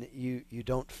 I mean, you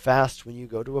don't fast when you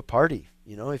go to a party.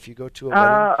 If you go to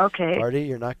a wedding party,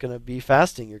 you're not going to be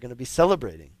fasting. You're going to be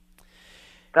celebrating.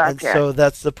 Gotcha. And so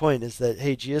that's the point, is that,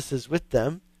 hey, Jesus is with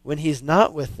them. When he's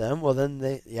not with them, well, then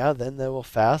they will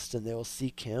fast and they will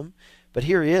seek him. But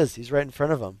here he is. He's right in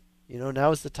front of them.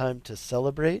 Now is the time to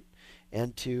celebrate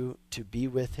and to be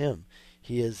with him.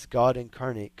 He is God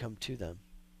incarnate come to them.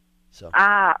 So.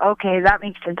 Okay, that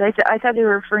makes sense. I thought they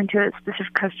were referring to a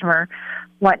specific customer,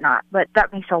 whatnot, but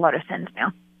that makes a lot of sense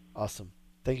now. Awesome.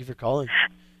 Thank you for calling.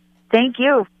 Thank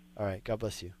you. All right, God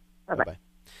bless you. Bye-bye. Bye-bye.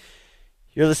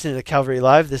 You're listening to Calvary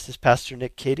Live. This is Pastor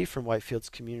Nick Cady from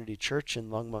Whitefields Community Church in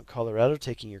Longmont, Colorado,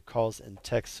 taking your calls and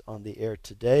texts on the air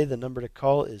today. The number to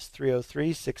call is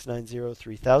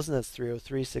 303-690-3000. That's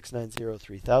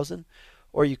 303-690-3000.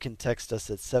 Or you can text us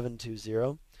at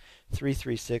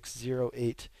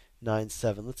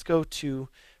 720-336-0897. Let's go to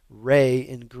Ray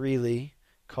in Greeley,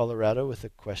 Colorado, with a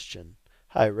question.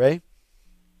 Hi, Ray.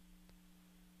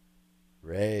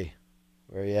 Ray,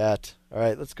 where are you at? All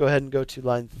right, let's go ahead and go to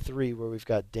line 3, where we've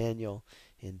got Daniel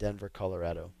in Denver,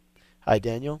 Colorado. Hi,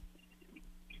 Daniel.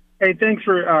 Hey, thanks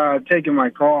for taking my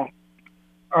call.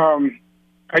 I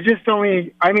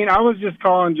was just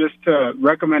calling just to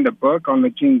recommend a book on the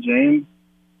King James,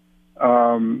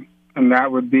 and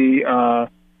that would be The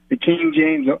King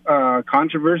James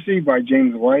Controversy by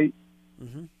James White.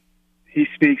 Mm-hmm. He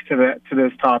speaks to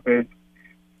this topic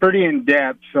pretty in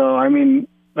depth. So,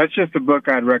 that's just a book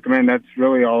I'd recommend. That's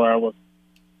really all I was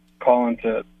calling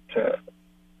to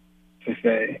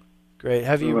say. Great.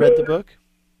 Have you read the book?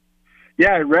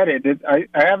 Yeah, I read it. I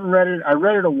haven't read it. I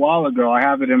read it a while ago. I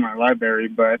have it in my library,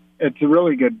 but it's a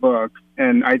really good book,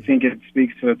 and I think it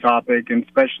speaks to the topic, and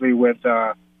especially with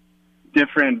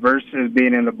different verses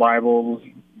being in the Bible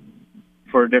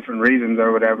for different reasons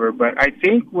or whatever. But I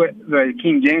think what the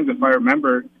King James, if I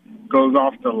remember, goes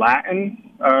off to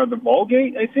Latin, the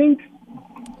Vulgate, I think.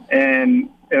 And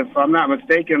if I'm not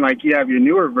mistaken, like you have your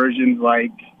newer versions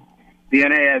like the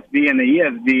NASB and the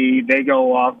ESV, they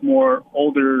go off more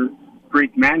older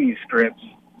Greek manuscripts.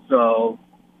 So,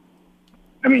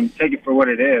 take it for what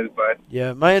it is. But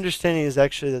yeah, my understanding is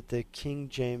actually that the King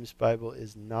James Bible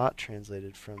is not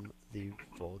translated from the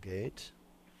Vulgate.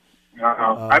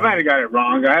 I might have got it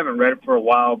wrong. I haven't read it for a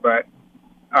while, but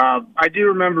I do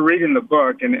remember reading the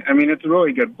book, and it's a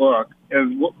really good book. It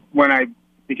was when I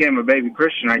became a baby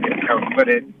Christian, I guess I would put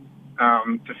it,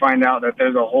 to find out that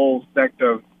there's a whole sect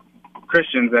of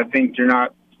Christians that think you're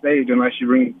not saved unless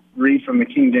you read from the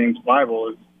King James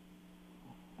Bible. It's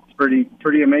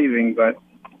pretty amazing, but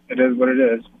it is what it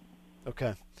is.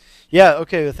 Okay. Yeah,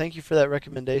 okay. Well, thank you for that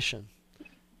recommendation.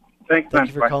 Thank you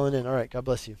for calling in. All right. God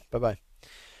bless you. Bye-bye.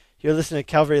 You're listening to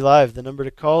Calvary Live. The number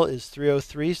to call is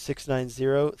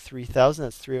 303-690-3000.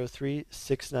 That's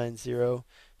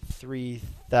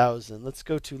 303-690-3000. Let's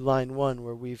go to line 1,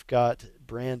 where we've got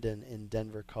Brandon in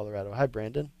Denver, Colorado. Hi,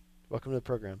 Brandon. Welcome to the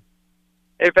program.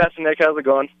 Hey, Pastor Nick. How's it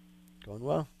going? Going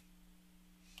well.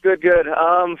 Good.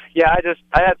 I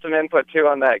had some input too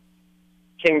on that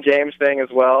King James thing as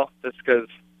well, just because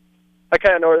I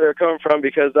kind of know where they're coming from,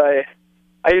 because I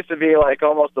used to be like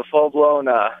almost a full-blown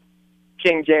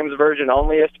King James Version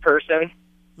onlyist person.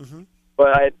 Mm-hmm. But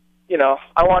I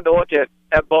wanted to look at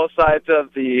both sides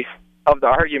of the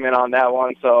argument on that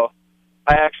one. So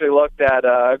I actually looked at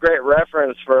a great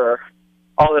reference for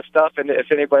all this stuff, and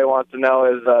if anybody wants to know,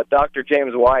 is Dr.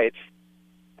 James White.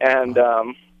 And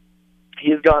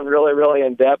he's gone really, really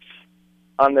in depth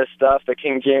on this stuff, the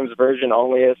King James Version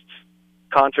onlyist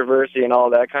controversy and all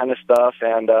that kind of stuff.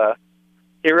 And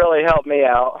he really helped me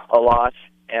out a lot.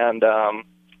 And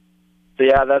so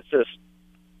yeah, that's just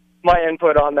my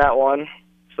input on that one.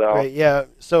 So Great, yeah.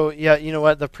 So, yeah, you know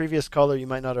what? The previous caller, you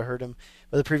might not have heard him,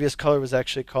 but the previous caller was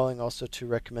actually calling also to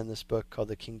recommend this book called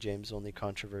The King James Only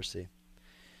Controversy.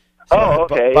 So,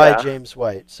 okay, by yeah. James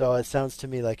White. So it sounds to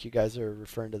me like you guys are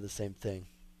referring to the same thing.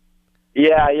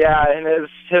 Yeah, and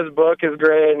his book is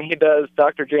great, and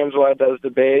Dr. James White does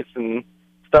debates and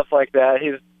stuff like that.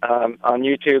 He's on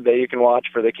YouTube that you can watch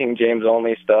for the King James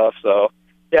Only stuff. So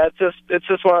yeah, it's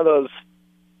just one of those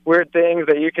weird things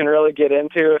that you can really get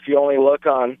into if you only look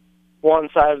on one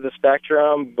side of the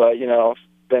spectrum, but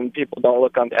then people don't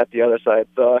look at the other side.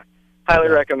 So highly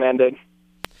recommended.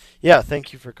 Yeah,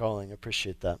 thank you for calling. I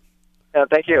appreciate that. Yeah,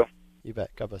 thank you. You bet.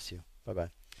 God bless you. Bye-bye.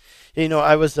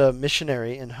 I was a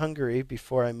missionary in Hungary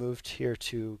before I moved here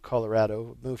to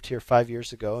Colorado. Moved here 5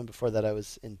 years ago, and before that I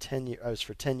was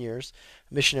for 10 years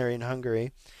a missionary in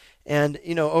Hungary. And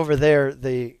over there,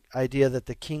 the idea that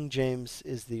the King James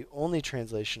is the only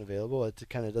translation available, it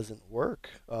kind of doesn't work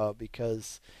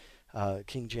because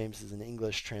King James is an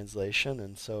English translation,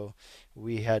 and so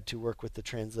we had to work with the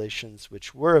translations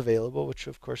which were available, which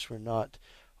of course were not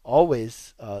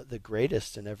always the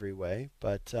greatest in every way,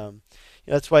 but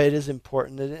that's why it is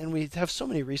important, and we have so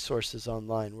many resources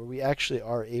online where we actually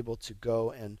are able to go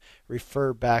and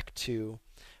refer back to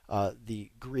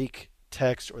the Greek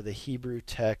text or the Hebrew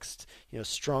text.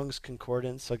 Strong's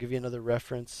Concordance. I'll give you another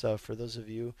reference for those of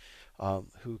you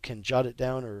who can jot it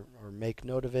down or make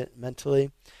note of it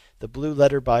mentally. The Blue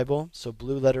Letter Bible, so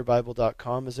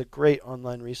blueletterbible.com, is a great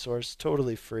online resource,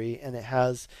 totally free, and it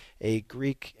has a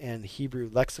Greek and Hebrew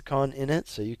lexicon in it,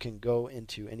 so you can go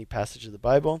into any passage of the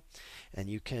Bible,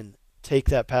 and you can take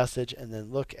that passage and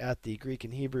then look at the Greek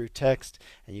and Hebrew text,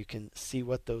 and you can see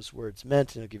what those words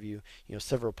meant, and it'll give you,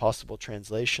 several possible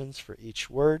translations for each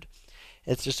word.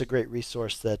 It's just a great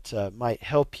resource that might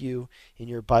help you in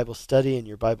your Bible study and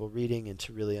your Bible reading and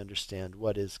to really understand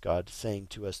what is God saying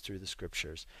to us through the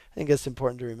Scriptures. I think it's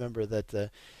important to remember that the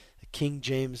King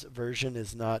James Version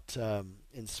is not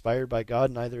inspired by God,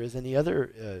 neither is any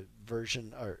other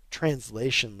version or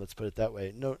translation, let's put it that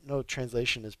way. No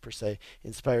translation is per se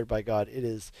inspired by God. It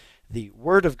is the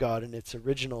Word of God in its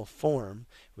original form,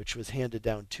 which was handed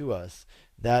down to us.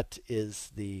 That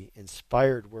is the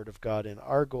inspired Word of God, and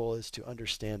our goal is to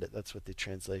understand it. That's what the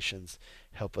translations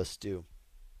help us do.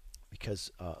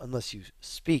 Because unless you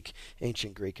speak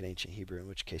ancient Greek and ancient Hebrew, in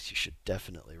which case you should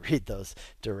definitely read those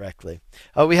directly.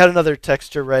 We had another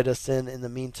texter write us in the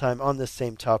meantime on this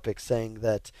same topic, saying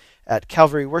that at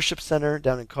Calvary Worship Center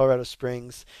down in Colorado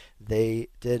Springs, they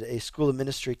did a School of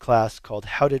Ministry class called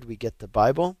How Did We Get the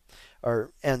Bible?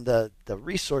 And the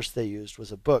resource they used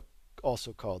was a book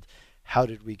also called How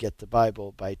Did We Get the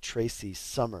Bible by Tracy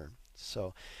Summer.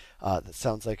 So that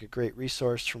sounds like a great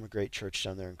resource from a great church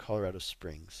down there in Colorado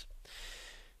Springs.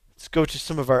 Let's go to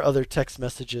some of our other text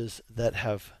messages that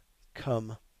have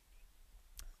come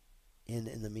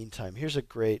in the meantime. Here's a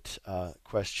great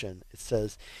question. It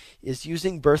says, is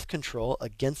using birth control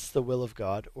against the will of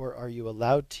God, or are you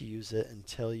allowed to use it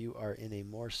until you are in a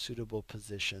more suitable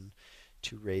position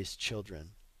to raise children?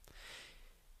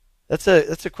 That's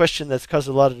a question that's caused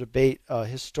a lot of debate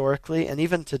historically and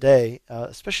even today,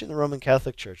 especially in the Roman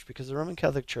Catholic Church, because the Roman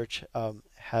Catholic Church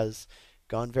has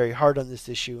gone very hard on this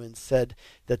issue and said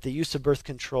that the use of birth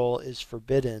control is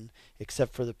forbidden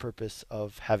except for the purpose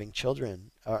of having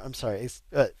children.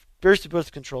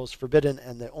 Birth control is forbidden,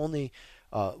 and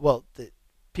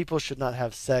people should not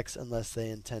have sex unless they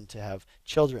intend to have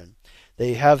children.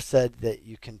 They have said that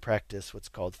you can practice what's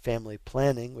called family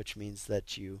planning, which means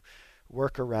that you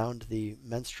work around the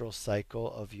menstrual cycle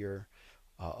of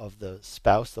the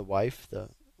spouse, the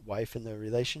wife in the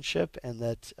relationship, and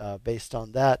that based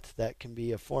on that can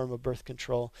be a form of birth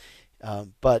control.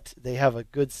 But they have a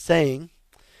good saying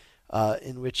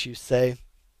in which you say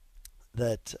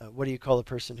that what do you call a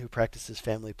person who practices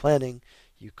family planning?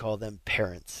 You call them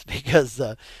parents, because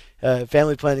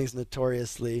family planning is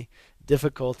notoriously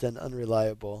difficult and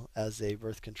unreliable as a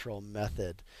birth control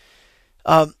method.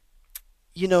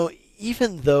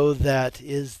 Even though that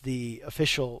is the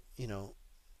official,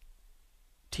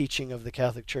 teaching of the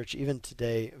Catholic Church, even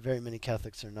today, very many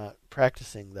Catholics are not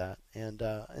practicing that. And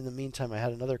in the meantime, I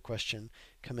had another question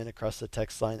come in across the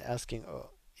text line asking,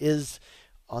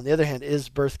 on the other hand, is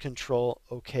birth control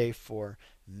okay for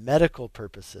medical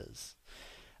purposes?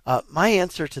 My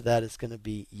answer to that is going to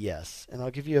be yes, and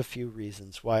I'll give you a few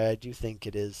reasons why I do think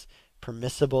it is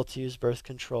permissible to use birth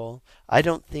control. I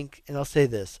don't think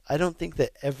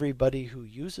that everybody who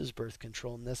uses birth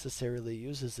control necessarily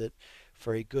uses it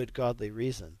for a good godly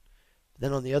reason.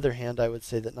 Then on the other hand, I would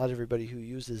say that not everybody who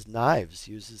uses knives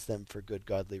uses them for good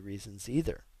godly reasons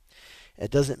either. It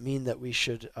doesn't mean that we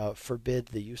should forbid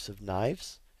the use of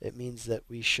knives. It means that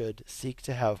we should seek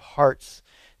to have hearts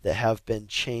that have been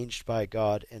changed by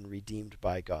God and redeemed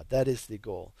by God. That is the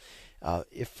goal.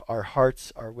 If our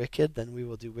hearts are wicked, then we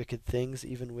will do wicked things,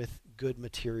 even with good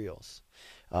materials.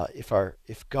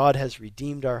 If God has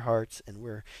redeemed our hearts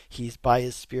and He's by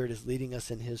His Spirit is leading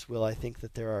us in His will, I think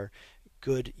that there are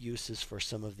good uses for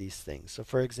some of these things. So,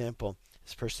 for example,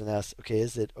 this person asks, okay,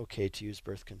 is it okay to use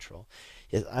birth control?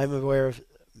 Yes, I'm aware of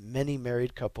many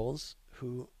married couples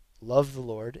who love the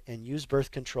Lord and use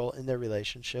birth control in their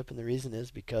relationship, and the reason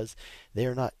is because they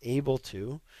are not able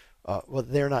to.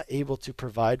 They're not able to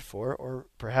provide for, or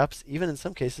perhaps even in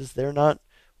some cases, they're not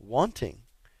wanting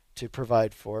to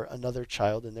provide for another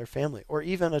child in their family, or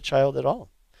even a child at all.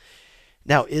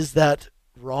 Now, is that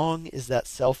wrong? Is that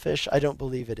selfish? I don't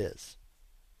believe it is.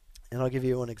 And I'll give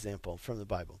you one example from the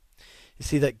Bible. You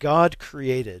see that God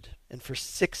created, and for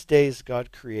 6 days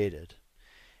God created,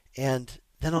 and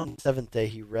then on the seventh day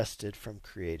He rested from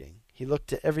creating. He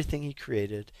looked at everything He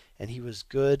created, and He was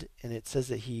good, and it says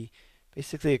that He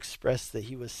basically expressed that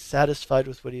He was satisfied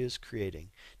with what He was creating.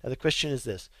 Now the question is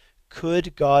this: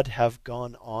 could God have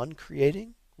gone on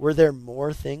creating? Were there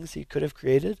more things He could have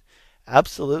created?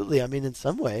 Absolutely. I mean, in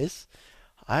some ways,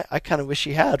 I kind of wish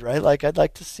He had, right? Like, I'd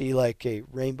like to see like a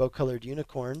rainbow-colored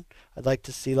unicorn. I'd like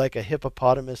to see like a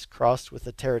hippopotamus crossed with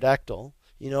a pterodactyl.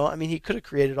 I mean, He could have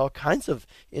created all kinds of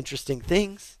interesting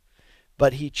things,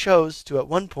 but He chose to, at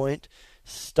one point,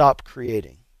 stop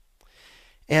creating.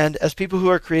 And as people who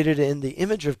are created in the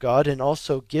image of God and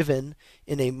also given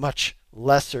in a much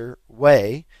lesser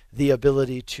way the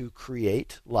ability to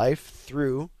create life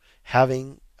through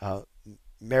having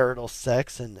marital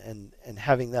sex and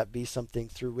having that be something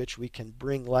through which we can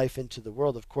bring life into the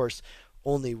world, of course,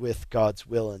 only with God's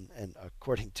will and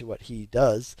according to what He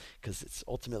does, because it's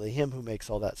ultimately Him who makes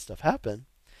all that stuff happen.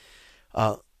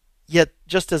 Yet,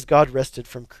 just as God rested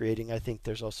from creating, I think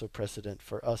there's also precedent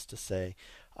for us to say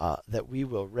that we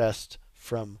will rest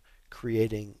from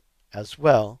creating as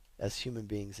well as human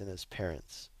beings and as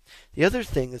parents. The other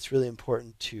thing that's really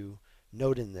important to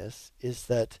note in this is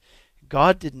that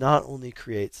God did not only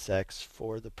create sex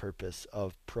for the purpose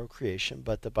of procreation,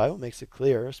 but the Bible makes it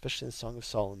clear, especially in the Song of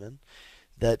Solomon,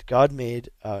 that God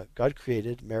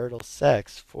created marital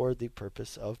sex for the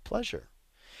purpose of pleasure.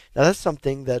 Now that's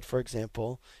something that, for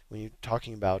example, when you're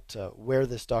talking about where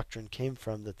this doctrine came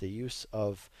from, that the use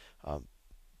of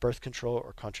birth control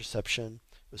or contraception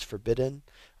was forbidden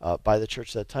by the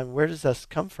church at that time, where does this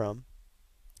come from?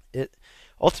 It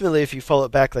ultimately, if you follow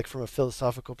it back, like from a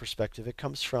philosophical perspective, it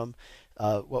comes from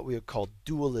what we would call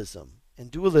dualism. And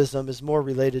dualism is more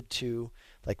related to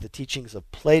like the teachings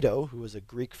of Plato, who was a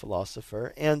Greek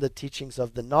philosopher, and the teachings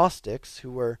of the Gnostics,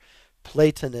 who were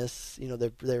Platonists.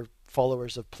 They're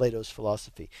followers of Plato's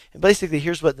philosophy. And basically,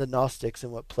 here's what the Gnostics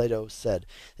and what Plato said.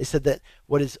 They said that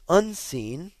what is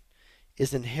unseen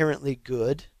is inherently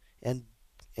good and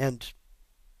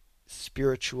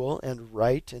spiritual and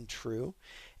right and true.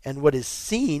 And what is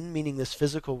seen, meaning this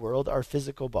physical world, our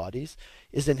physical bodies,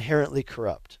 is inherently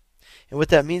corrupt. And what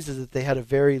that means is that they had a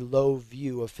very low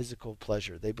view of physical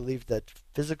pleasure. They believed that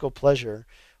physical pleasure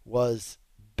was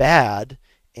bad,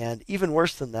 and even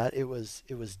worse than that, it was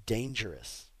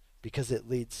dangerous, because it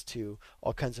leads to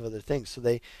all kinds of other things. So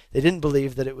they didn't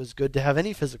believe that it was good to have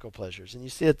any physical pleasures. And you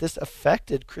see that this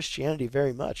affected Christianity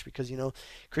very much, because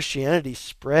Christianity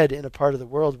spread in a part of the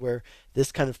world where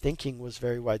this kind of thinking was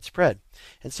very widespread.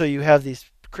 And so you have these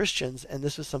Christians, and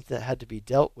this was something that had to be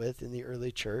dealt with in the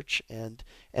early church, and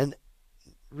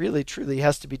really truly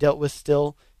has to be dealt with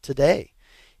still today.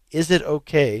 Is it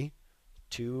okay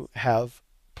to have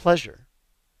pleasure?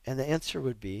 And the answer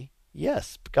would be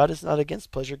yes. God is not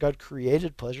against pleasure. God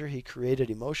created pleasure. He created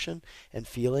emotion and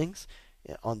feelings.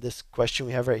 On this question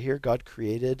we have right here, God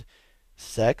created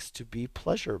sex to be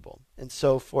pleasurable. And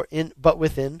so but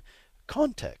within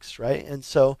context, right? And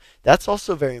so that's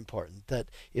also very important, that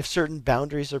if certain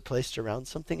boundaries are placed around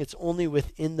something, it's only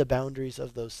within the boundaries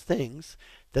of those things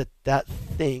that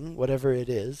thing, whatever it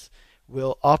is,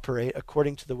 will operate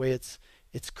according to the way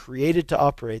it's created to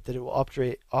operate, that it will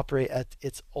operate at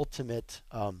its ultimate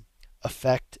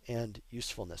effect and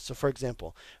usefulness. So for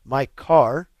example, my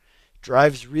car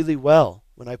drives really well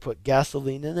when I put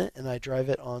gasoline in it and I drive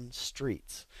it on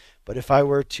streets. But if I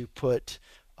were to put,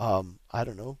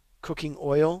 cooking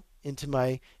oil into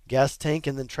my gas tank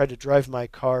and then try to drive my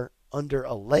car under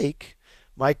a lake,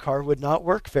 my car would not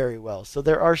work very well. So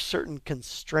there are certain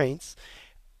constraints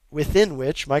within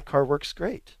which my car works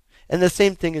great. And the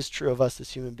same thing is true of us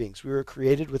as human beings. We were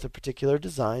created with a particular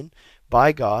design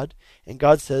by God, and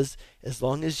God says, as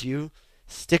long as you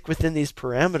stick within these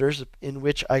parameters in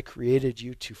which I created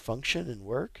you to function and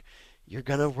work, you're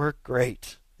going to work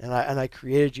great. And I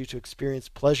created you to experience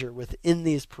pleasure within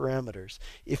these parameters.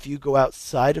 If you go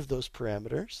outside of those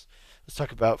parameters, let's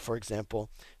talk about, for example,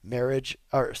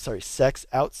 sex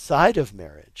outside of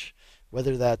marriage,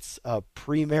 whether that's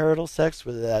premarital sex,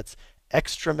 whether that's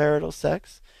extramarital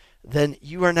sex, then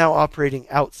you are now operating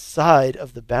outside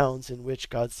of the bounds in which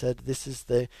God said this is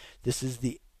the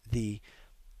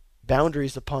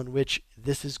boundaries upon which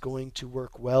this is going to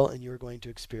work well and you're going to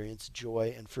experience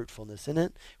joy and fruitfulness in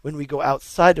it. When we go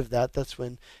outside of that, that's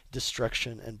when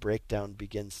destruction and breakdown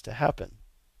begins to happen.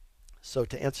 So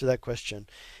to answer that question,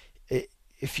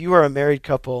 if you are a married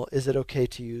couple, is it okay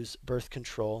to use birth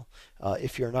control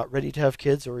if you're not ready to have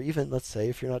kids, or even, let's say,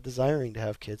 if you're not desiring to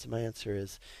have kids? My answer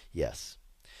is yes.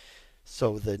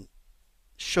 So the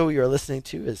show you're listening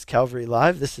to is Calvary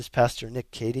Live. This is Pastor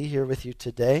Nick Cady here with you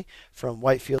today from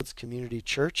Whitefields Community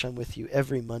Church. I'm with you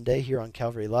every Monday here on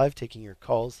Calvary Live, taking your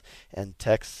calls and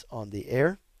texts on the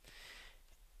air.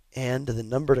 And the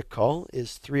number to call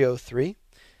is 303-690-3000.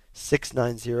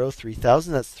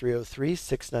 That's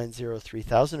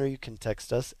 303-690-3000, or you can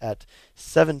text us at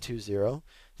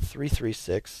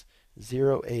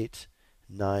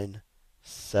 720-336-0897.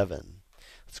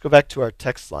 Let's go back to our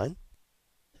text line.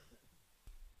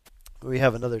 We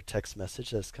have another text message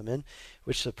that's come in,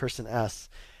 which the person asks,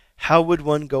 how would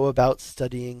one go about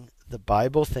studying the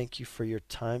Bible? Thank you for your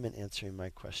time and answering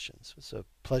my questions. It's a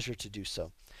pleasure to do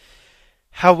so.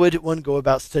 How would one go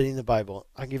about studying the Bible?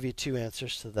 I'll give you two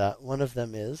answers to that. One of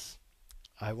them is,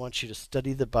 I want you to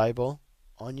study the Bible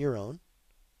on your own,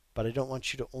 but I don't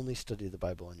want you to only study the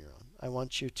Bible on your own. I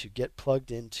want you to get plugged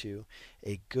into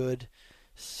a good,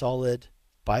 solid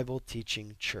Bible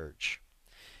teaching church.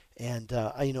 And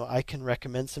I can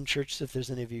recommend some churches if there's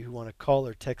any of you who want to call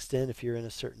or text in if you're in a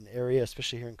certain area,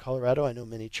 especially here in Colorado. I know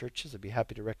many churches. I'd be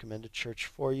happy to recommend a church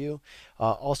for you.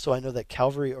 Also, I know that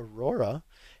Calvary Aurora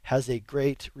has a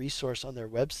great resource on their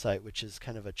website, which is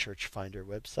kind of a church finder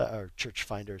website or church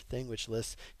finder thing, which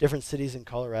lists different cities in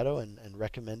Colorado and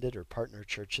recommended or partner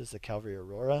churches that Calvary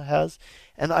Aurora has.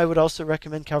 And I would also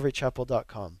recommend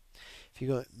calvarychapel.com. If you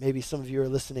go, maybe some of you are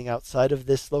listening outside of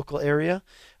this local area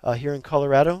here in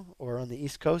Colorado or on the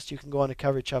East Coast, you can go on to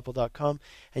calvarychapel.com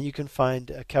and you can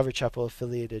find Calvary Chapel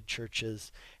affiliated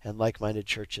churches and like-minded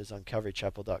churches on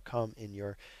calvarychapel.com in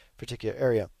your particular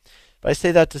area. But I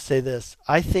say that to say this.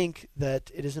 I think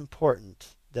that it is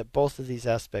important that both of these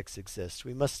aspects exist.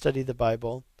 We must study the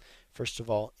Bible, first of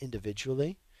all,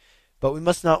 individually. But we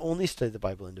must not only study the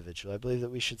Bible individually. I believe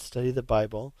that we should study the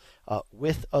Bible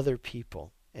with other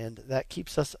people. And that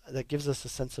gives us a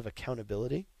sense of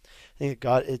accountability. I think that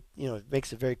God, it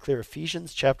makes it very clear.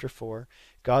 Ephesians chapter 4,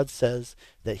 God says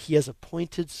that He has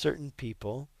appointed certain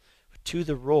people to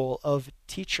the role of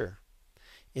teacher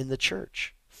in the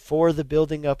church for the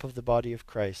building up of the body of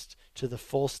Christ to the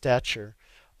full stature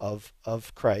of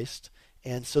Christ,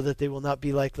 and so that they will not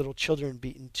be like little children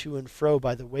beaten to and fro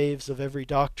by the waves of every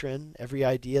doctrine, every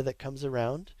idea that comes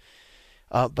around.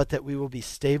 But that we will be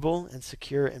stable and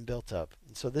secure and built up.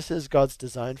 And so this is God's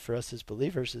design for us as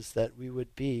believers, is that we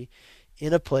would be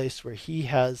in a place where He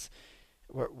has,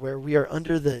 where we are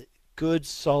under the good,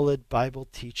 solid Bible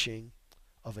teaching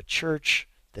of a church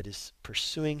that is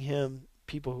pursuing Him,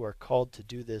 people who are called to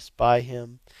do this by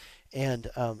Him, and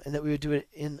that we would do it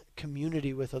in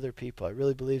community with other people. I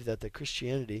really believe that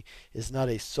Christianity is not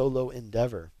a solo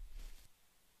endeavor.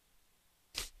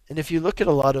 And if you look at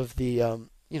a lot of the,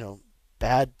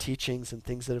 bad teachings and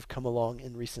things that have come along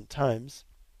in recent times,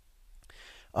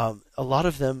 a lot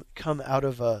of them come out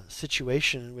of a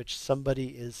situation in which somebody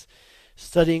is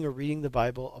studying or reading the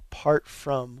Bible apart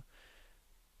from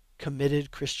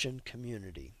committed Christian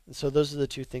community. And so those are the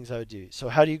two things I would do. So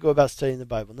how do you go about studying the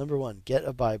Bible? Number one, get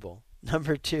a Bible.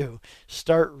 Number two,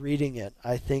 start reading it.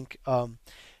 I think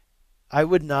I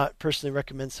would not personally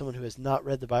recommend someone who has not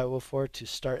read the Bible before to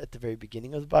start at the very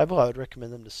beginning of the Bible. I would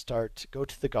recommend them to go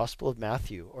to the Gospel of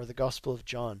Matthew or the Gospel of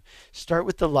John. Start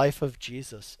with the life of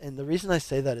Jesus. And the reason I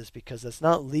say that is because that's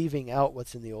not leaving out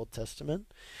what's in the Old Testament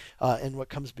and what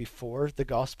comes before the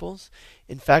Gospels.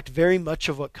 In fact, very much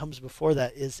of what comes before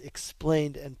that is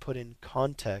explained and put in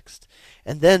context.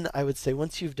 And then I would say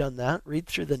once you've done that, read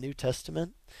through the New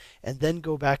Testament and then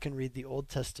go back and read the Old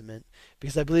Testament,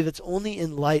 because I believe it's only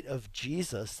in light of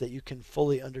Jesus that you can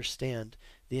fully understand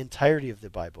the entirety of the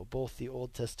Bible, both the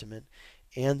Old Testament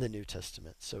and the New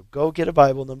Testament. So go get a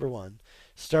Bible, number one.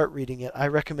 Start reading it. I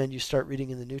recommend you start reading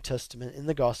in the New Testament, in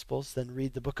the Gospels, then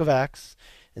read the book of Acts,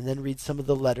 and then read some of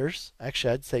the letters.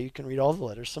 Actually, I'd say you can read all the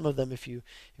letters. Some of them, if you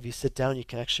sit down, you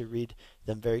can actually read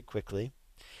them very quickly.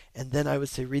 And then I would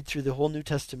say read through the whole New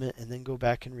Testament and then go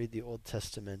back and read the Old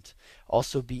Testament.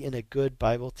 Also be in a good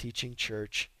Bible teaching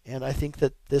church. And I think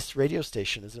that this radio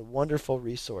station is a wonderful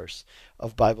resource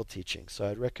of Bible teaching. So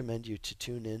I'd recommend you to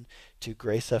tune in to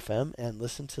Grace FM and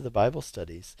listen to the Bible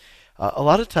studies. A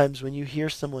lot of times when you hear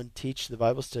someone teach the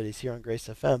Bible studies here on Grace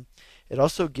FM, it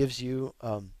also gives you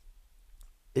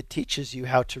it teaches you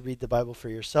how to read the Bible for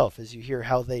yourself as you hear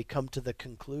how they come to the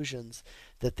conclusions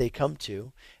that they come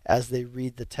to as they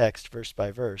read the text verse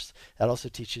by verse. That also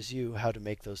teaches you how to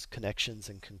make those connections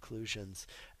and conclusions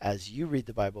as you read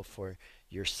the Bible for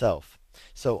yourself.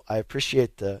 So I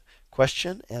appreciate the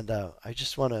question, and I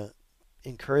just want to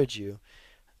encourage you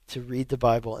to read the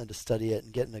Bible and to study it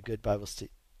and get in a good Bible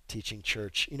teaching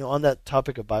church. You know, on that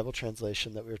topic of Bible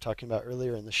translation that we were talking about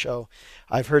earlier in the show,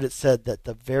 I've heard it said that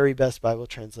the very best Bible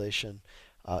translation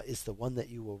is the one that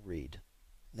you will read.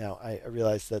 Now, I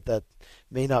realize that that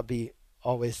may not be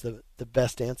always the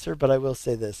best answer, but I will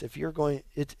say this. If you're going,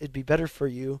 it'd be better for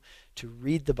you to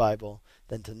read the Bible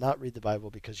than to not read the Bible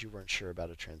because you weren't sure about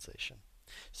a translation.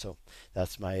 So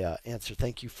that's my answer.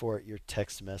 Thank you for your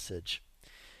text message.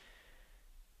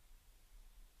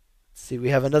 See, we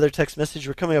have another text message.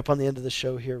 We're coming up on the end of the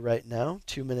show here right now.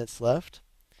 2 minutes left.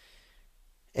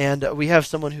 And we have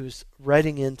someone who's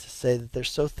writing in to say that they're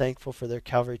so thankful for their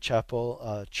Calvary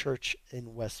Chapel church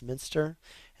in Westminster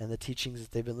and the teachings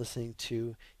that they've been listening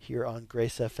to here on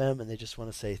Grace FM, and they just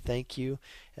want to say thank you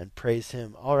and praise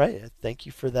Him. All right, thank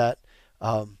you for that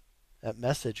that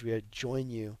message. We join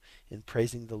you in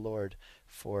praising the Lord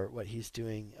for what He's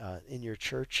doing in your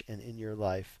church and in your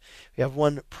life. We have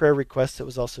one prayer request that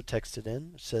was also texted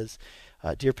in. It says,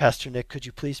 Dear Pastor Nick, could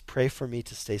you please pray for me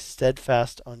to stay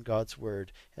steadfast on God's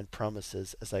word and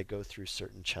promises as I go through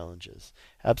certain challenges?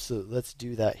 Absolutely. Let's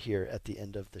do that here at the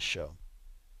end of the show.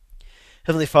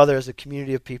 Heavenly Father, as a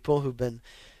community of people who've been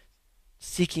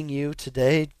seeking you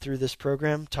today through this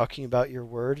program, talking about your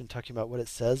word and talking about what it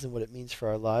says and what it means for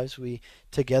our lives, we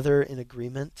together in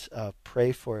agreement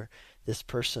pray for this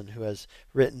person who has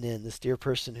written in, this dear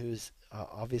person who's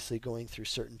obviously going through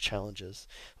certain challenges.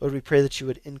 Lord, we pray that you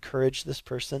would encourage this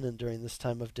person and during this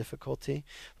time of difficulty.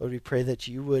 Lord, we pray that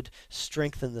you would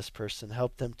strengthen this person,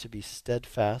 help them to be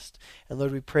steadfast. And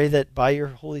Lord, we pray that by your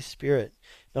Holy Spirit,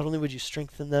 not only would you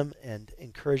strengthen them and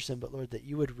encourage them, but Lord, that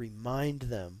you would remind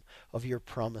them of your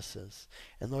promises.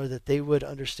 And Lord, that they would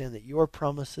understand that your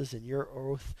promises and your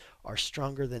oath are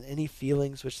stronger than any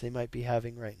feelings which they might be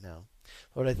having right now.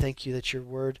 Lord, I thank you that your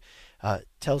word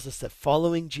tells us that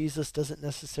following Jesus doesn't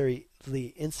necessarily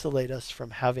insulate us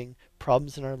from having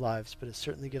problems in our lives, but it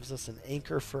certainly gives us an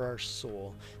anchor for our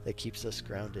soul that keeps us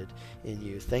grounded in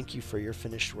you. Thank you for your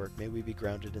finished work. May we be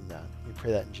grounded in that. We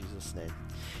pray that in Jesus' name.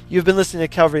 You've been listening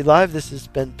to Calvary Live. This has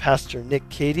been Pastor Nick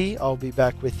Cady. I'll be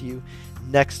back with you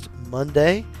next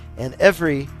Monday, and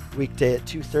every weekday at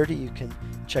 2:30 you can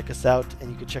check us out, and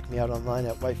you can check me out online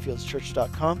at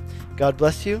whitefieldschurch.com. God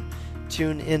bless you.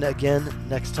 Tune in again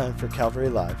next time for Calvary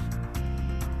Live.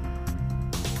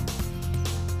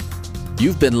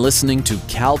 You've been listening to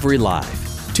Calvary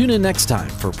Live. Tune in next time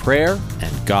for prayer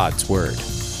and God's Word.